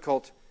it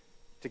difficult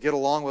to get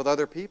along with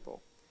other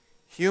people.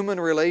 Human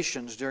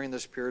relations during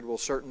this period will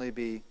certainly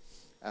be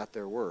at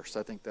their worst."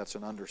 I think that's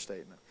an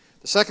understatement.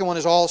 The second one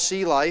is all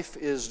sea life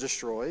is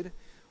destroyed.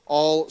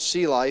 All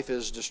sea life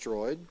is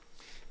destroyed.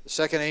 The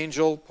second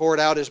angel poured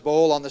out his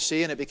bowl on the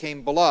sea, and it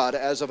became blood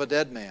as of a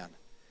dead man.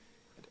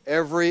 And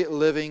every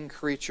living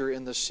creature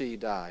in the sea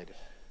died.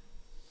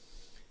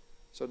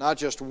 So not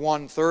just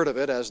 1/3 of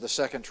it, as the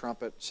second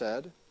trumpet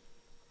said,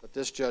 but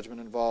this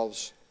judgment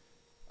involves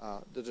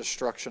the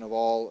destruction of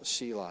all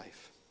sea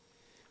life.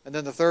 And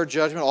then the third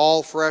judgment,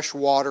 all fresh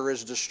water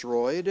is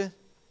destroyed.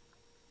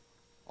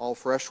 All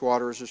fresh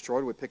water is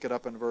destroyed. We pick it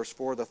up in verse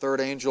 4. The third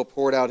angel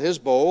poured out his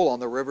bowl on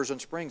the rivers and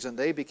springs, and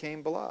they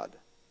became blood.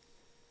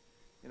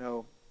 You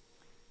know,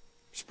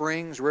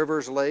 springs,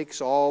 rivers, lakes,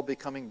 all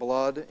becoming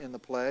blood in the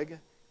plague.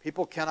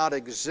 People cannot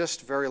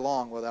exist very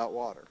long without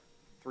water.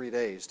 3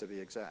 days to be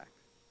exact.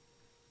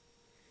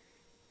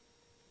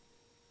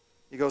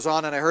 He goes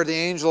on, and I heard the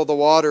angel of the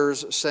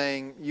waters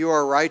saying, You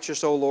are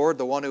righteous, O Lord,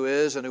 the one who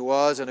is and who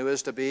was and who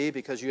is to be,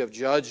 because you have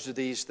judged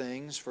these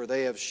things, for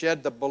they have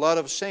shed the blood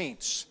of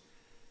saints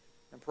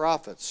and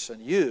prophets, and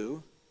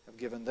you have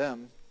given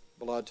them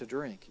blood to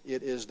drink.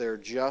 It is their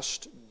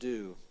just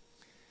due.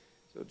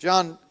 So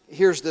John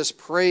hears this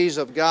praise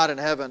of God in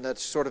heaven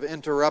that's sort of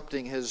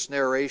interrupting his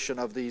narration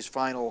of these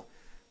final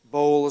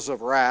bowls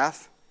of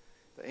wrath.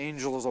 The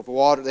angel of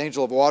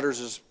waters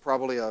is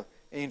probably an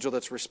angel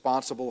that's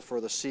responsible for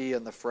the sea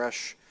and the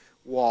fresh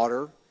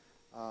water.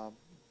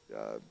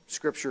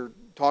 Scripture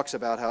talks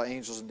about how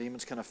angels and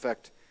demons can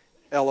affect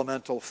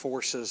elemental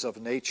forces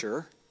of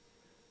nature.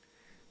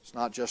 It's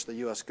not just the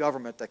U.S.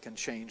 government that can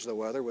change the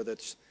weather with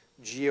its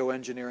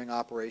geoengineering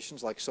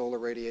operations like solar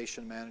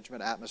radiation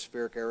management,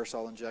 atmospheric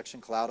aerosol injection,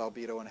 cloud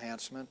albedo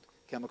enhancement,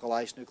 chemical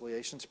ice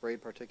nucleation,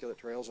 sprayed particulate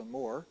trails, and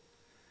more.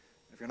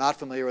 If you're not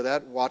familiar with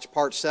that, watch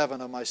part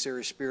 7 of my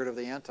series, Spirit of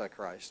the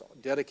Antichrist,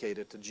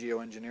 dedicated to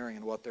geoengineering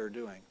and what they're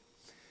doing.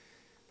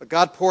 But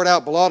God poured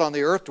out blood on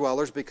the earth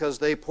dwellers because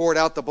they poured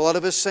out the blood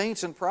of His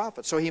saints and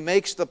prophets. So He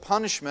makes the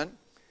punishment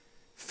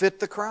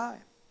fit the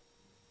crime.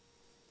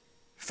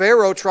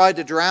 Pharaoh tried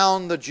to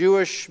drown the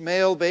Jewish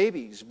male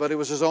babies, but it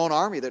was his own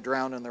army that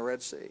drowned in the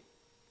Red Sea.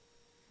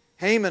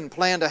 Haman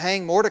planned to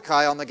hang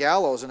Mordecai on the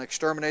gallows and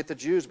exterminate the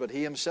Jews, but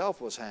he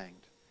himself was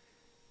hanged.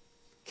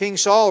 King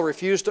Saul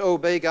refused to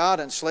obey God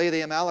and slay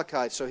the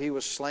Amalekites, so he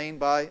was slain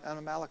by an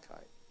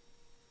Amalekite.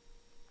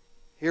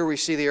 Here we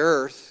see the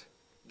earth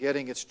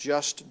getting its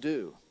just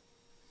due.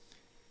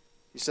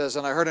 He says,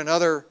 And I heard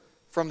another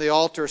from the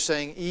altar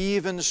saying,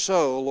 Even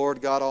so,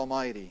 Lord God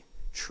Almighty,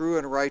 true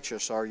and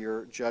righteous are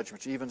your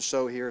judgments. Even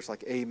so here, it's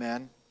like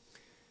amen.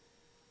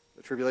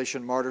 The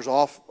tribulation martyrs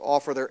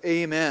offer their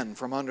amen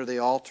from under the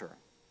altar.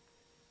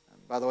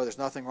 And by the way, there's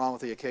nothing wrong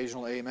with the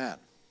occasional amen.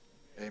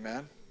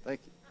 Amen. Thank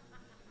you.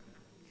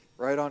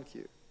 Right on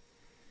cue.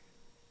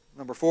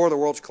 Number 4, the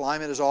world's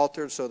climate is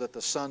altered so that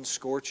the sun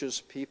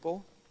scorches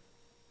people.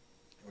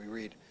 We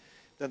read,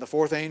 Then the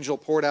fourth angel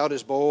poured out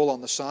his bowl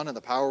on the sun, and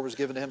the power was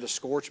given to him to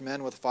scorch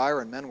men with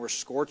fire, and men were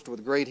scorched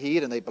with great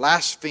heat, and they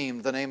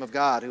blasphemed the name of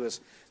God, who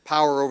has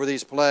power over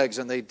these plagues,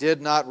 and they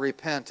did not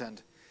repent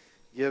and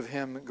give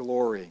him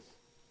glory.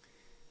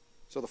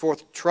 So the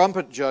fourth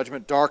trumpet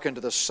judgment darkened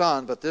the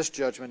sun, but this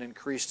judgment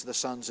increased the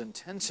sun's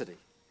intensity.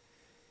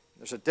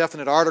 There's a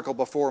definite article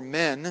before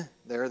men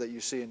there that you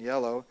see in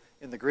yellow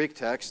in the Greek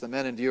text. The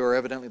men in view are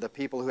evidently the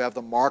people who have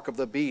the mark of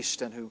the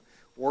beast and who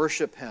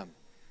worship him.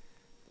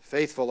 The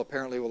faithful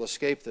apparently will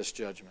escape this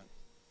judgment,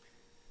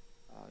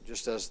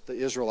 just as the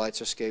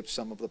Israelites escaped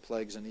some of the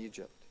plagues in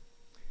Egypt.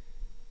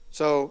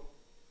 So,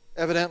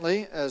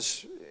 evidently,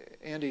 as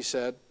Andy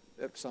said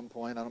at some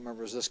point, I don't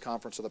remember if it was this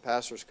conference or the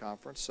pastor's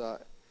conference,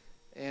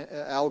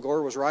 Al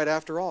Gore was right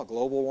after all.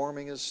 Global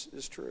warming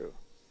is true.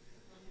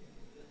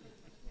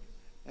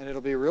 And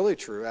it'll be really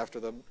true after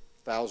the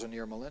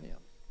 1,000-year millennium.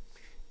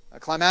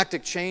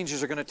 Climactic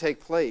changes are going to take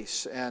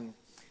place, and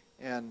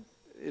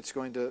it's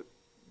going to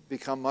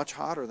become much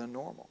hotter than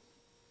normal.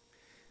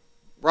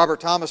 Robert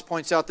Thomas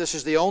points out this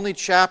is the only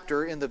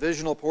chapter in the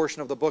visional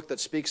portion of the book that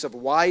speaks of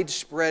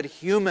widespread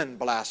human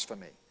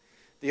blasphemy,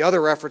 the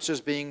other references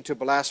being to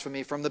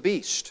blasphemy from the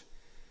beast.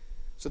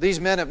 So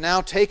these men have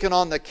now taken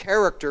on the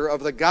character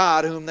of the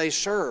God whom they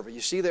serve.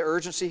 You see the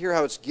urgency here,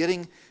 how it's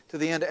getting to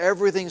the end.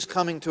 Everything's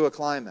coming to a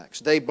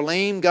climax. They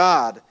blame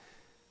God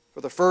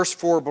for the first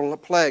 4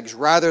 plagues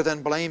rather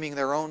than blaming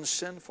their own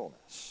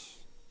sinfulness.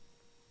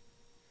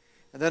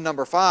 And then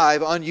number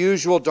 5,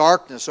 unusual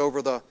darkness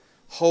over the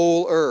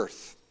whole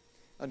earth.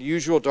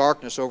 Unusual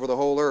darkness over the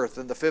whole earth.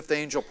 And the fifth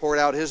angel poured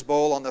out his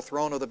bowl on the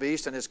throne of the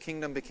beast, and his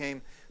kingdom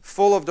became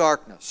full of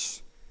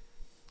darkness.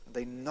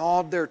 They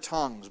gnawed their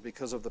tongues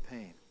because of the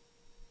pain.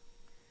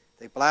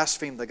 They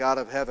blasphemed the God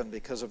of heaven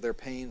because of their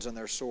pains and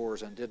their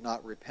sores and did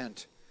not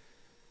repent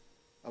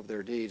of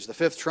their deeds. The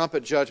fifth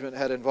trumpet judgment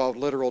had involved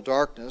literal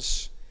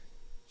darkness.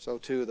 So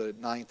too the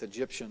 9th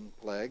Egyptian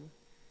plague.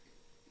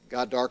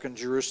 God darkened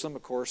Jerusalem,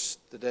 of course,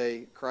 the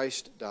day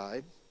Christ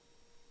died.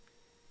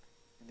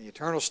 In the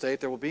eternal state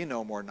there will be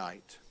no more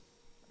night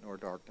nor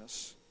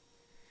darkness.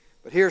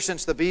 But here,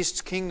 since the beast's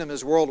kingdom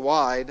is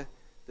worldwide,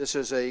 this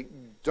is a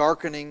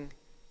darkening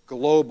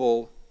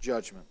global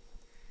judgment.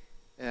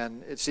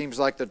 And it seems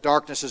like the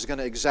darkness is going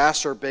to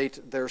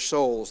exacerbate their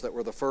souls that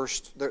were the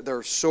first,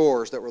 their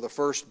sores that were the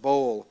first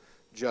bowl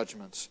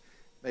judgments,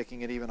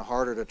 making it even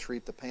harder to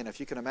treat the pain. If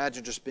you can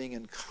imagine just being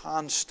in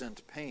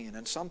constant pain,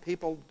 and some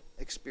people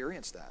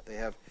experience that. They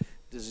have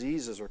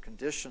diseases or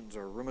conditions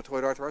or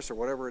rheumatoid arthritis or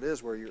whatever it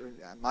is, where you're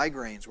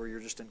migraines, where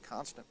you're just in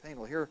constant pain.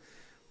 Well, here,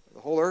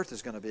 the whole earth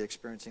is going to be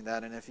experiencing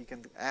that. And if you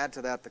can add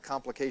to that the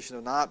complication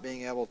of not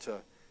being able to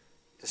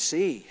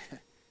see,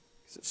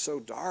 because it's so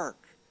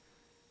dark.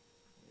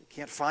 You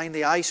can't find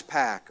the ice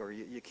pack, or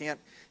you can't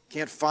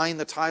find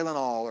the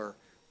Tylenol, or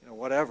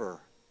whatever.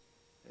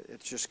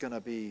 It's just going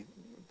to be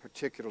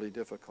particularly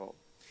difficult.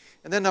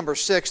 And then number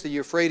 6, the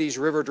Euphrates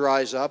River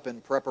dries up in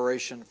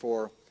preparation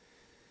for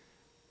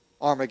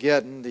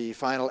Armageddon, the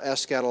final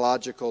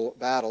eschatological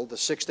battle. The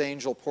 6th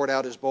angel poured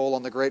out his bowl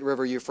on the great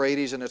river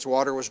Euphrates, and its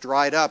water was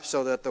dried up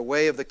so that the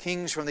way of the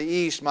kings from the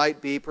east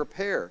might be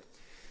prepared.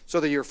 So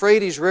the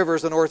Euphrates River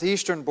is the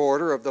northeastern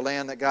border of the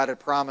land that God had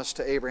promised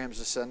to Abraham's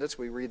descendants.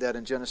 We read that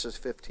in Genesis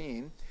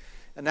 15.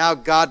 And now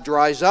God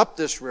dries up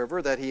this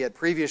river that he had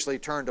previously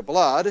turned to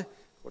blood,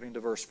 according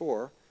to verse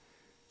 4,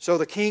 so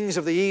the kings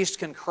of the east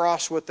can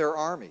cross with their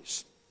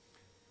armies.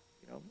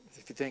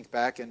 If you think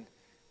back in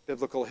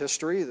biblical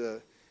history,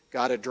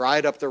 God had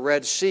dried up the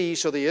Red Sea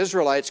so the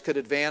Israelites could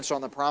advance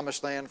on the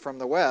promised land from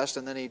the west,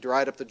 and then he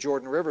dried up the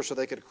Jordan River so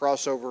they could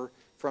cross over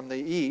from the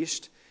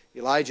east.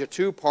 Elijah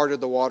too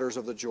parted the waters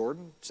of the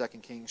Jordan, 2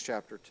 Kings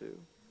chapter 2.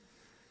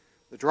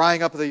 The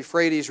drying up of the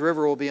Euphrates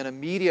River will be an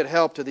immediate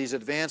help to these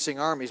advancing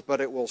armies, but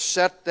it will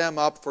set them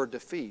up for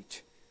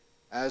defeat,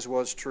 as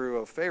was true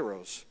of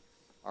Pharaoh's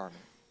army.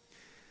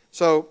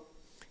 So,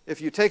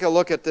 if you take a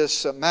look at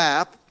this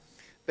map,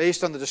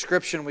 based on the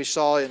description we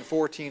saw in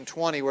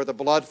 1420, where the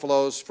blood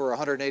flows for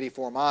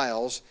 184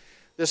 miles,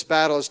 this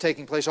battle is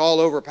taking place all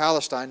over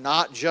Palestine,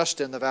 not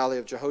just in the Valley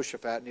of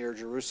Jehoshaphat near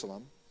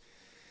Jerusalem.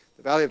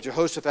 The Valley of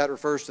Jehoshaphat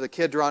refers to the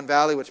Kidron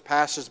Valley, which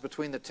passes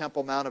between the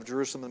Temple Mount of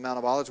Jerusalem and the Mount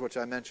of Olives, which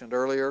I mentioned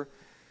earlier.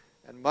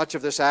 And much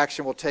of this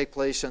action will take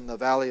place in the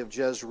Valley of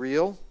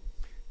Jezreel,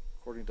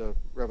 according to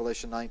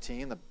Revelation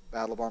 19, the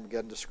Battle of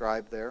Armageddon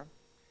described there.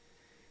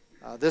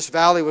 This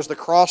valley was the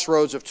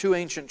crossroads of 2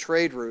 ancient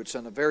trade routes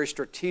and a very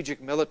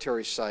strategic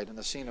military site and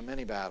the scene of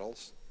many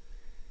battles.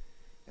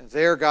 And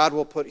there God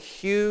will put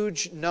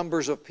huge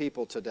numbers of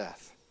people to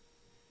death.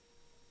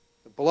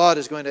 The blood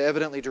is going to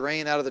evidently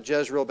drain out of the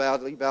Jezreel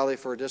Valley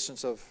for a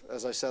distance of,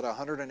 as I said,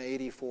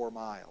 184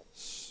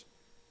 miles.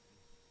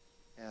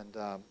 And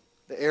the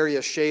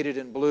area shaded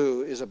in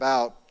blue is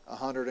about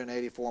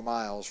 184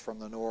 miles from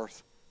the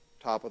north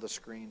top of the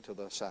screen to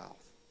the south.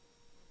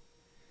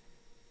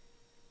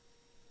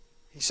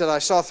 He said, I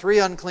saw 3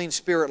 unclean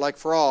spirits like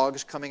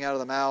frogs coming out of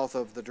the mouth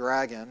of the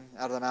dragon,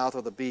 out of the mouth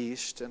of the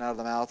beast, and out of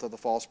the mouth of the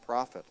false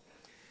prophet.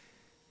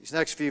 These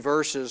next few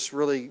verses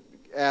really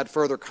add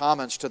further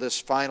comments to this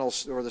final,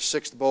 or the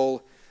 6th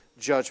bowl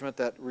judgment,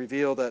 that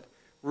reveal that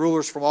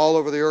rulers from all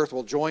over the earth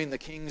will join the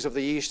kings of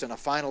the east in a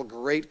final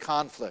great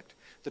conflict.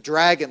 The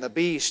dragon, the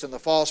beast, and the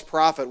false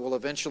prophet will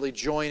eventually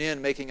join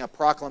in, making a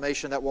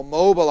proclamation that will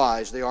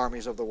mobilize the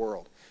armies of the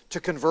world to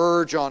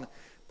converge on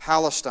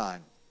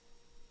Palestine.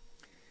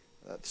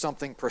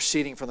 Something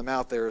proceeding from the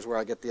mouth there is where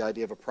I get the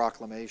idea of a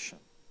proclamation.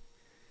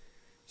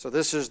 So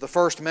this is the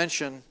first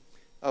mention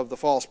of the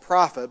false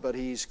prophet, but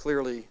he's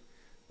clearly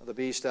the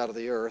beast out of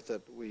the earth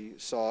that we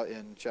saw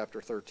in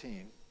chapter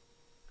 13.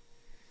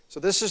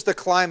 So this is the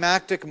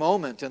climactic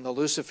moment in the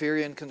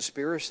Luciferian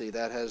conspiracy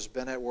that has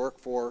been at work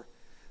for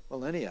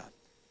millennia.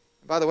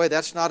 And by the way,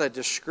 that's not a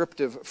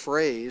descriptive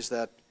phrase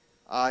that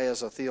I,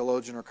 as a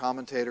theologian or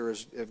commentator,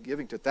 is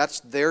giving to it. That's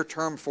their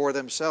term for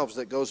themselves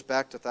that goes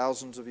back to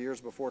thousands of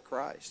years before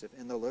Christ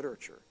in the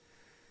literature.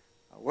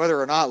 Whether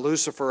or not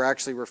Lucifer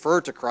actually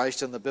referred to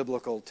Christ in the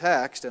biblical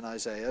text in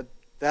Isaiah,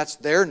 that's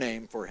their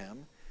name for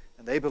him,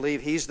 and they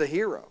believe he's the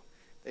hero.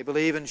 They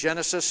believe in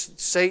Genesis,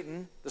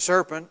 Satan, the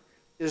serpent,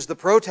 is the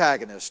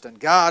protagonist, and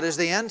God is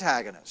the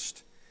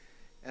antagonist.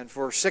 And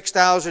for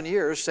 6,000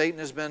 years, Satan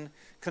has been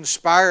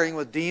conspiring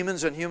with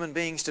demons and human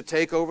beings to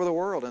take over the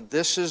world. And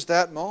this is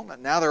that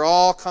moment. Now they're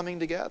all coming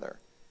together.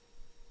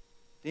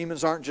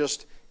 Demons aren't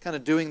just kind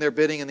of doing their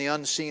bidding in the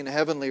unseen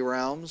heavenly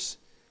realms.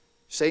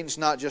 Satan's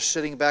not just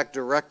sitting back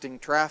directing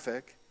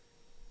traffic.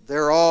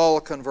 They're all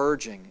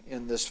converging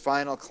in this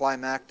final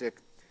climactic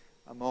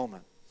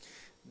moment.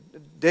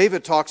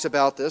 David talks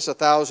about this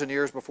 1,000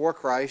 years before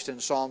Christ in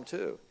Psalm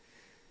 2,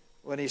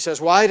 when he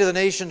says, why do the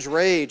nations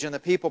rage and the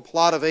people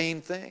plot a vain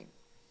thing?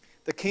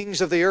 The kings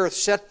of the earth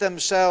set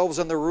themselves,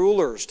 and the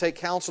rulers take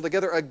counsel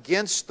together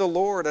against the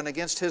Lord and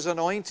against his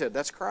anointed,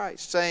 that's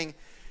Christ, saying,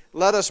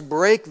 let us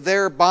break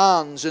their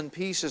bonds in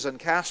pieces and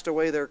cast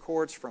away their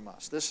cords from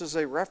us. This is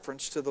a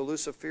reference to the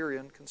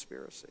Luciferian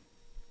conspiracy.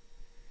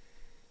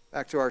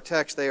 Back to our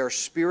text, they are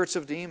spirits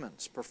of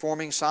demons,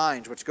 performing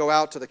signs which go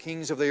out to the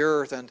kings of the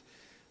earth and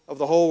of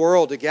the whole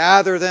world to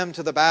gather them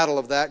to the battle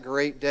of that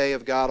great day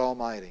of God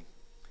Almighty.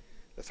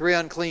 The 3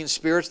 unclean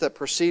spirits that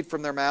proceed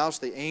from their mouths,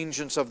 the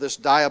agents of this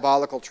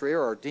diabolical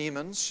trio, are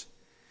demons.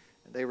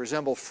 They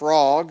resemble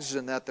frogs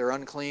in that they're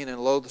unclean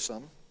and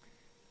loathsome,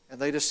 and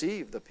they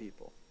deceive the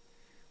people.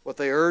 What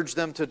they urge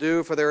them to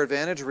do for their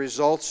advantage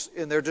results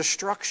in their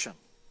destruction,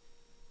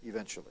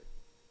 eventually.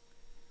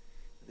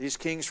 These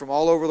kings from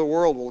all over the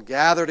world will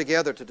gather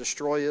together to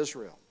destroy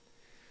Israel.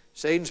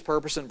 Satan's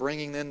purpose in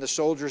bringing in the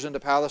soldiers into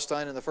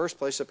Palestine in the first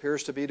place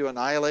appears to be to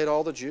annihilate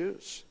all the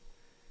Jews.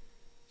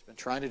 He's been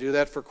trying to do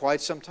that for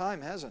quite some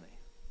time, hasn't he?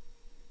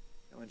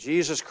 And when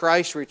Jesus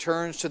Christ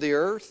returns to the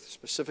earth,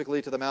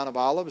 specifically to the Mount of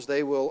Olives,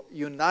 they will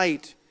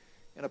unite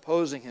in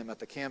opposing him at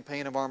the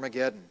campaign of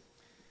Armageddon.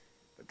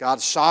 But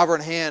God's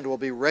sovereign hand will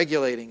be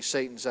regulating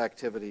Satan's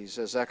activities,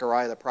 as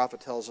Zechariah the prophet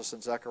tells us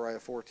in Zechariah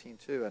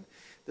 14:2. And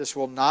this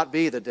will not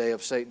be the day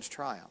of Satan's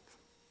triumph,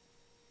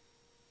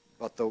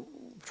 but the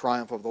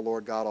triumph of the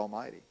Lord God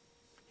Almighty.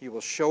 He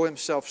will show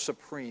himself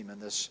supreme in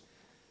this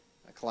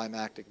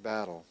climactic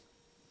battle.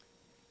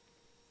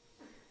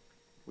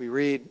 We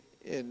read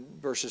in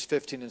verses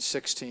 15 and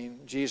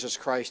 16, Jesus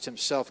Christ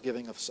himself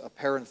giving us a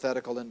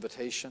parenthetical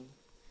invitation.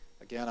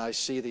 Again, I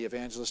see the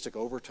evangelistic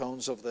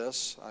overtones of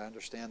this. I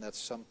understand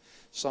that's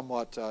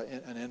somewhat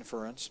an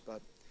inference,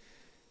 but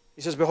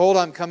he says, "Behold,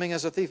 I'm coming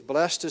as a thief.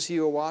 Blessed is he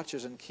who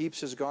watches and keeps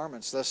his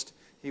garments, lest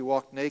he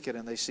walk naked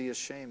and they see his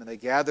shame." And they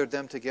gathered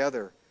them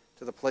together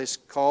to the place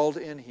called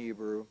in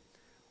Hebrew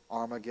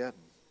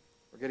Armageddon.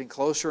 We're getting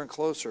closer and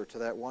closer to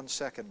that 1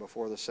 second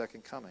before the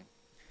second coming.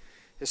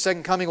 His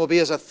second coming will be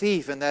as a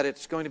thief in that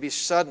it's going to be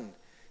sudden.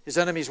 His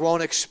enemies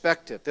won't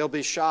expect it. They'll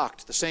be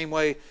shocked. The same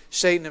way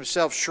Satan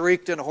himself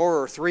shrieked in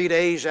horror 3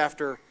 days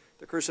after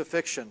the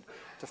crucifixion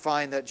to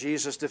find that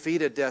Jesus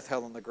defeated death,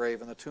 hell, and the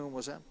grave, and the tomb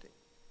was empty.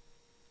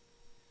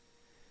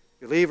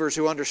 Believers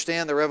who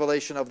understand the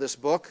revelation of this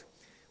book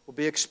will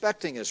be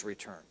expecting his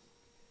return.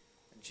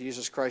 And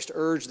Jesus Christ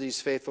urged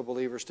these faithful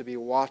believers to be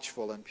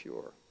watchful and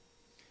pure.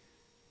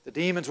 The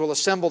demons will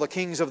assemble the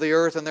kings of the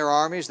earth and their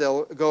armies.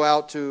 They'll go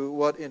out to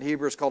what in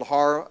Hebrew is called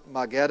Har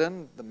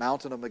Mageddon, the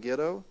mountain of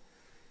Megiddo.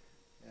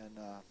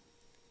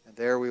 And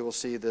there we will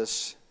see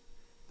this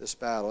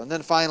battle. And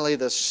then finally,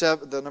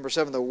 the number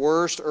 7, the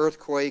worst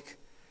earthquake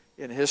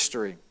in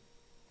history.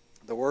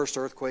 The worst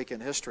earthquake in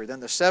history.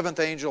 Then the 7th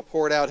angel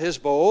poured out his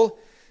bowl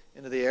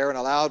into the air, and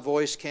a loud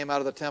voice came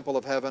out of the temple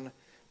of heaven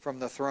from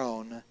the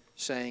throne,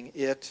 saying,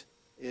 "It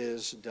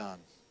is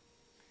done."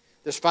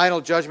 This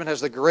final judgment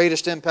has the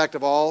greatest impact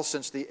of all,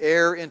 since the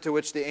air into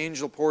which the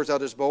angel pours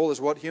out his bowl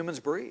is what humans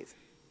breathe.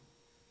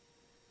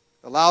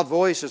 The loud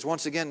voice is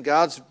once again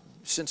God's,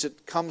 since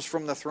it comes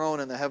from the throne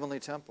in the heavenly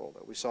temple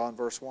that we saw in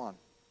verse 1.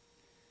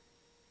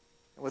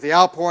 And with the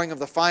outpouring of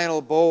the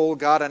final bowl,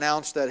 God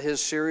announced that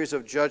his series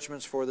of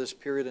judgments for this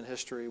period in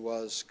history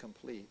was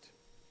complete.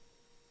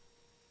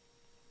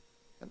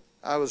 And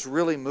I was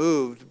really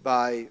moved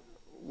by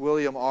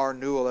William R.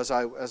 Newell as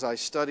I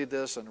studied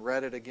this and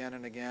read it again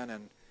and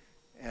again,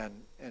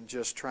 and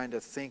just trying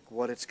to think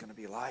what it's going to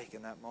be like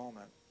in that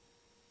moment.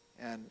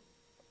 And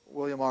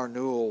William R.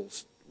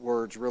 Newell's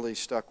words really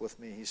stuck with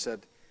me. He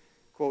said,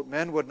 quote,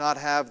 "Men would not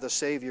have the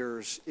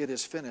Savior's 'it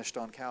is finished'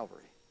 on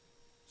Calvary,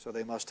 so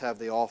they must have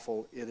the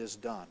awful 'it is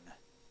done'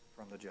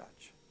 from the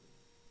judge."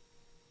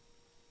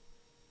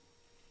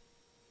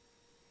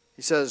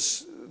 He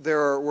says,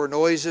 "There were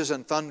noises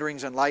and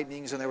thunderings and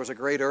lightnings, and there was a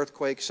great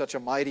earthquake. Such a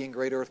mighty and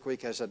great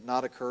earthquake as had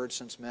not occurred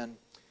since men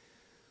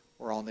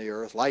were on the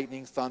earth."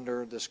 Lightning,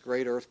 thunder, this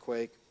great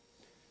earthquake,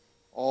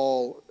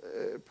 all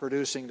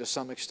producing to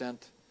some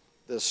extent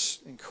this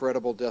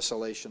incredible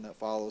desolation that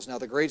follows. Now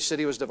the great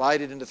city was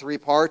divided into 3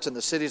 parts, and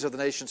the cities of the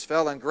nations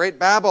fell, and great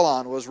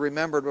Babylon was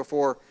remembered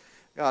before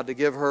God to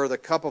give her the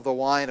cup of the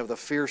wine of the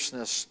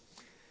fierceness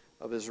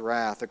of his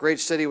wrath. The great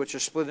city, which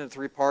is split into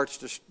 3 parts,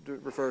 just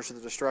refers to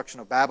the destruction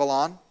of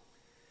Babylon.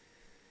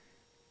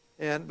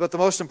 But the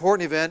most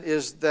important event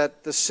is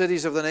that the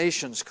cities of the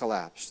nations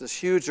collapse. This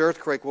huge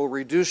earthquake will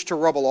reduce to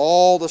rubble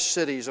all the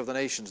cities of the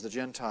nations, the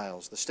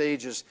Gentiles. The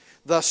stage is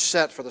thus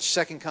set for the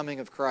second coming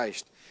of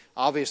Christ.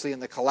 Obviously, in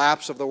the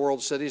collapse of the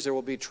world cities, there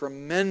will be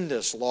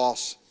tremendous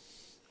loss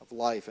of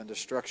life and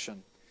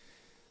destruction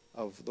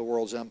of the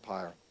world's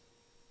empire.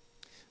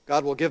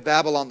 God will give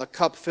Babylon the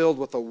cup filled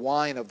with the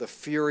wine of the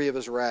fury of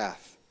his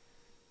wrath.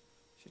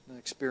 She's going to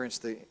experience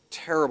the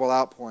terrible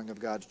outpouring of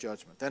God's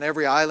judgment. Then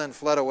every island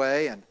fled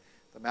away, and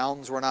the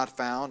mountains were not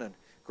found, and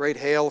great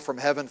hail from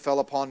heaven fell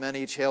upon men,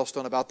 each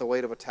hailstone about the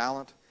weight of a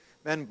talent.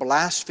 Men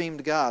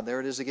blasphemed God, there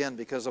it is again,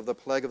 because of the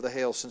plague of the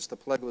hail, since the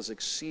plague was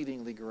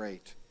exceedingly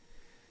great.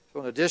 So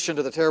in addition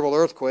to the terrible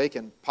earthquake,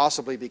 and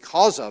possibly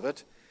because of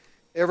it,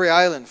 every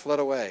island fled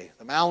away.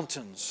 The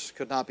mountains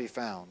could not be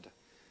found.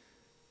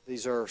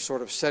 These are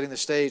sort of setting the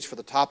stage for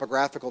the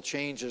topographical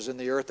changes in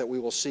the earth that we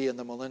will see in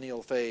the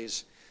millennial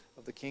phase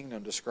of the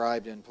kingdom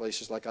described in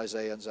places like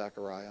Isaiah and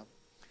Zechariah.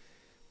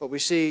 But we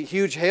see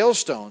huge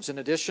hailstones in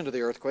addition to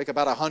the earthquake.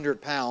 About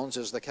 100 pounds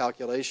is the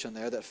calculation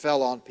there that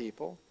fell on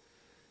people.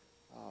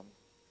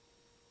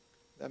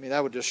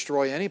 That would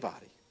destroy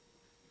anybody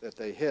that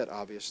they hit,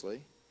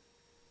 obviously.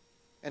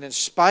 And in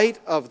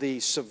spite of the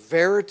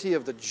severity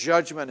of the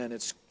judgment and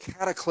its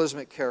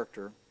cataclysmic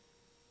character,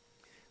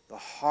 the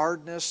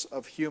hardness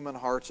of human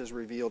hearts is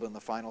revealed in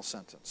the final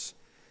sentence.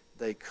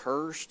 They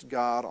cursed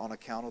God on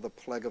account of the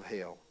plague of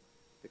hail,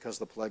 because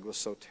the plague was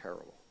so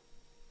terrible.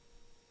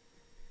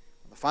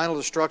 The final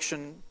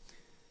destruction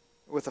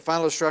With the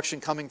final destruction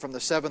coming from the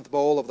seventh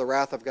bowl of the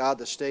wrath of God,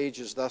 the stage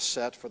is thus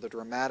set for the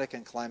dramatic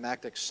and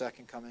climactic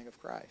second coming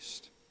of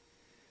Christ,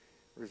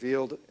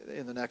 revealed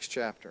in the next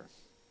chapter,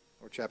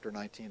 or chapter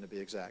 19 to be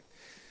exact.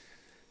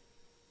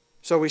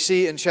 So we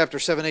see in chapter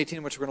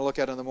 7:18, which we're going to look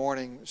at in the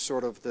morning,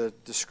 sort of the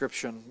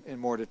description in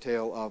more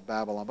detail of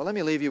Babylon. But let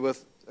me leave you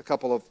with a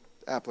couple of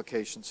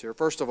applications here.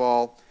 First of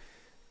all,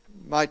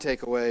 my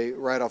takeaway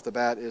right off the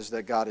bat is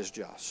that God is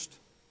just.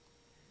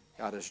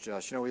 God is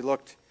just. You know, we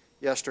looked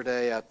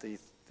yesterday at the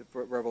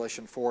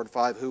Revelation 4 and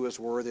 5, who is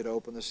worthy to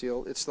open the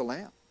seal? It's the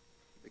Lamb,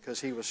 because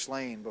he was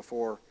slain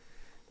before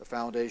the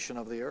foundation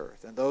of the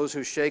earth. And those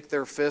who shake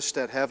their fist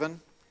at heaven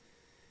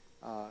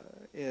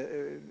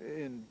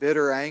in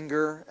bitter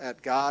anger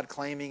at God,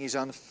 claiming he's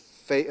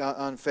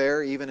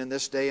unfair even in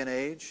this day and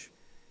age.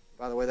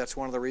 By the way, that's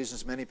one of the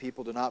reasons many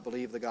people do not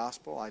believe the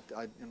gospel.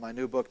 In my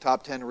new book,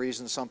 Top 10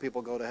 Reasons Some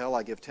People Go to Hell,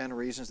 I give 10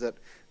 reasons that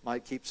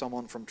might keep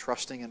someone from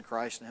trusting in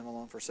Christ and him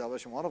alone for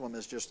salvation. One of them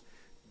is just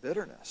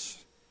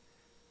bitterness.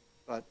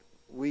 But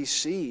we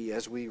see,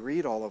 as we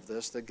read all of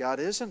this, that God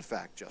is in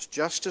fact just.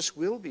 Justice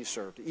will be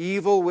served.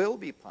 Evil will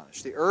be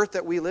punished. The earth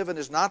that we live in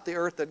is not the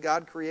earth that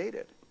God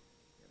created.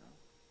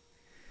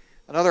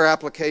 Another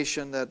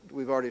application that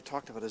we've already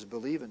talked about is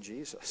believe in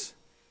Jesus.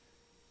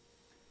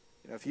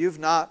 You know, if you've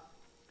not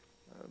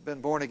been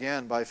born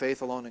again by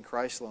faith alone in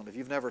Christ alone, if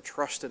you've never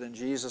trusted in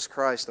Jesus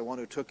Christ, the one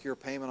who took your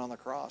payment on the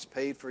cross,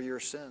 paid for your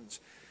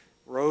sins,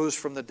 rose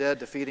from the dead,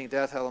 defeating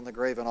death, hell, and the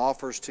grave, and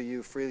offers to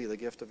you freely the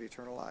gift of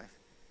eternal life,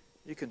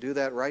 you can do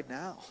that right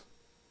now.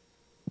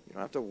 You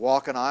don't have to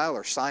walk an aisle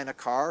or sign a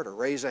card or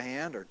raise a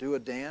hand or do a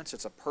dance.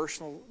 It's a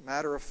personal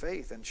matter of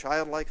faith, and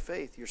childlike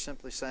faith. You're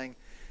simply saying,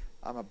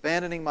 I'm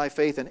abandoning my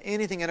faith in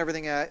anything and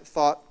everything I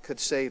thought could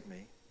save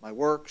me. My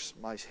works,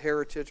 my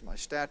heritage, my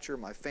stature,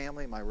 my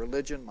family, my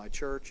religion, my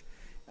church.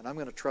 And I'm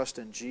going to trust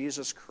in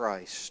Jesus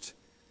Christ,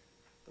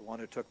 the one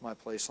who took my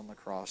place on the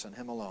cross, and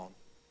him alone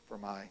for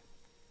my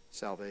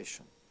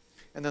salvation.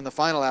 And then the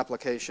final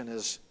application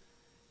is,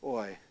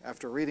 boy,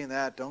 after reading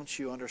that, don't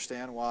you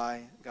understand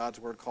why God's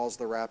Word calls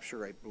the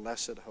rapture a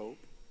blessed hope?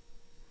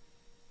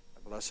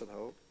 A blessed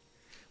hope.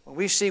 When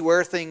we see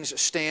where things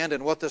stand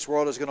and what this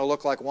world is going to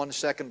look like 1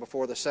 second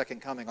before the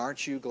second coming,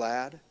 aren't you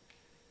glad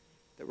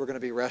that we're going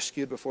to be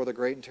rescued before the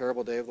great and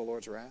terrible day of the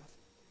Lord's wrath?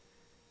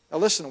 Now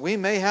listen, we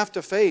may have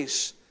to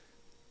face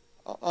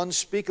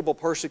unspeakable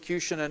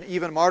persecution and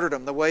even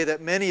martyrdom, the way that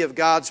many of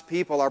God's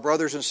people, our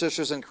brothers and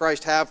sisters in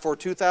Christ, have for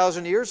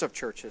 2,000 years of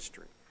church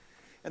history.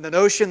 And the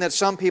notion that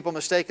some people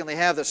mistakenly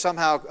have that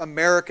somehow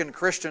American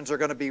Christians are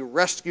going to be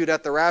rescued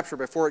at the rapture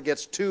before it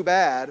gets too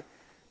bad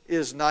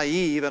is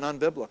naive and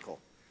unbiblical.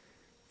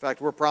 In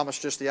fact, we're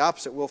promised just the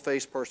opposite. We'll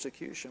face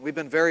persecution. We've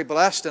been very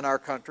blessed in our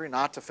country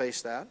not to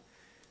face that.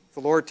 If the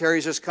Lord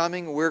tarries His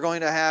coming, we're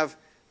going to have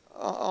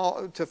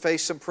to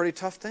face some pretty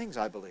tough things,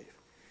 I believe.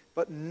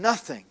 But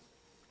nothing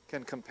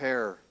can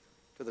compare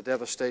to the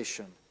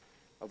devastation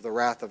of the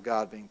wrath of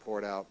God being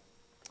poured out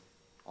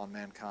on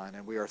mankind.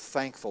 And we are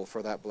thankful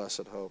for that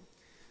blessed hope.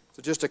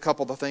 So just a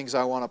couple of the things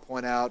I want to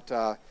point out.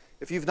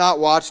 If you've not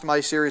watched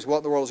my series, What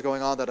in the World is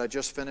Going On, that I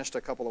just finished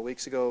a couple of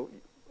weeks ago,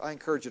 I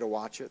encourage you to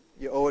watch it.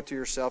 You owe it to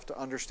yourself to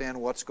understand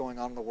what's going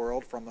on in the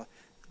world from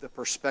the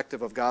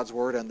perspective of God's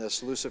Word and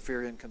this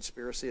Luciferian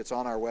conspiracy. It's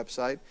on our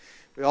website.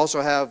 We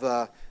also have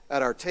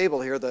at our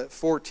table here the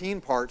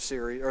 14-part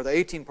series, or the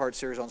 18-part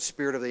series on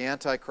Spirit of the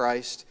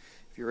Antichrist.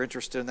 If you're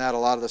interested in that, a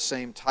lot of the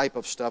same type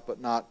of stuff, but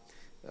not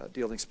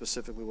dealing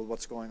specifically with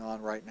what's going on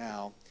right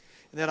now.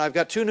 And then I've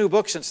got 2 new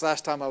books since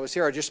last time I was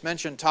here. I just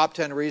mentioned Top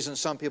 10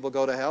 Reasons Some People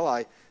Go to Hell.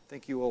 I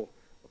think you will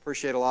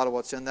appreciate a lot of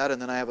what's in that.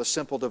 And then I have a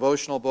simple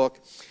devotional book.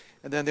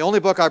 And then the only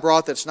book I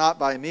brought that's not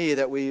by me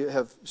that we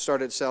have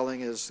started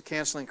selling is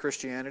Canceling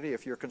Christianity.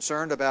 If you're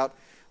concerned about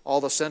all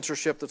the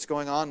censorship that's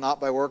going on, Not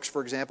by Works,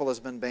 for example, has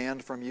been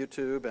banned from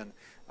YouTube, and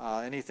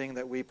anything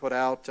that we put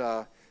out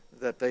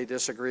that they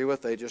disagree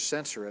with, they just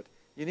censor it.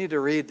 You need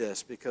to read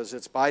this because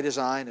it's by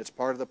design, it's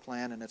part of the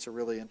plan, and it's a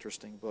really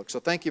interesting book.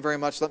 So thank you very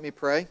much. Let me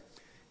pray,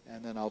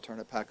 and then I'll turn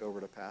it back over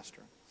to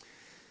Pastor.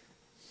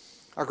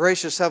 Our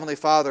gracious Heavenly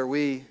Father,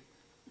 we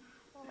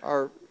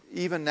are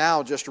even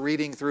now just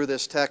reading through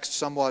this text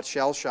somewhat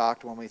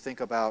shell-shocked when we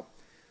think about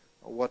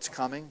what's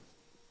coming,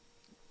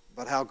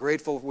 but how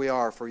grateful we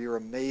are for your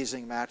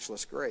amazing,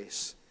 matchless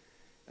grace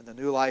and the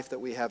new life that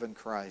we have in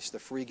Christ, the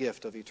free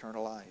gift of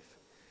eternal life.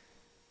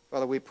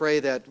 Father, we pray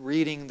that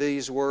reading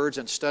these words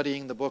and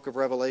studying the book of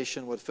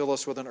Revelation would fill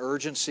us with an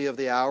urgency of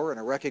the hour and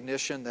a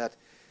recognition that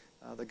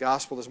the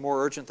gospel is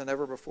more urgent than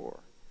ever before,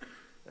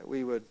 that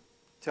we would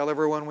tell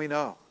everyone we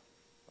know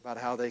about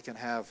how they can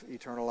have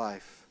eternal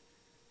life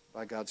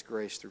by God's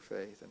grace through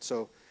faith. And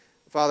so,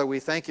 Father, we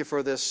thank you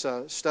for this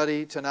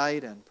study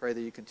tonight and pray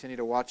that you continue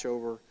to watch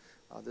over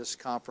this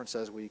conference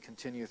as we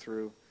continue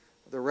through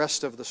the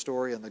rest of the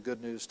story and the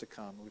good news to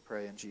come. We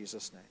pray in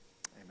Jesus' name.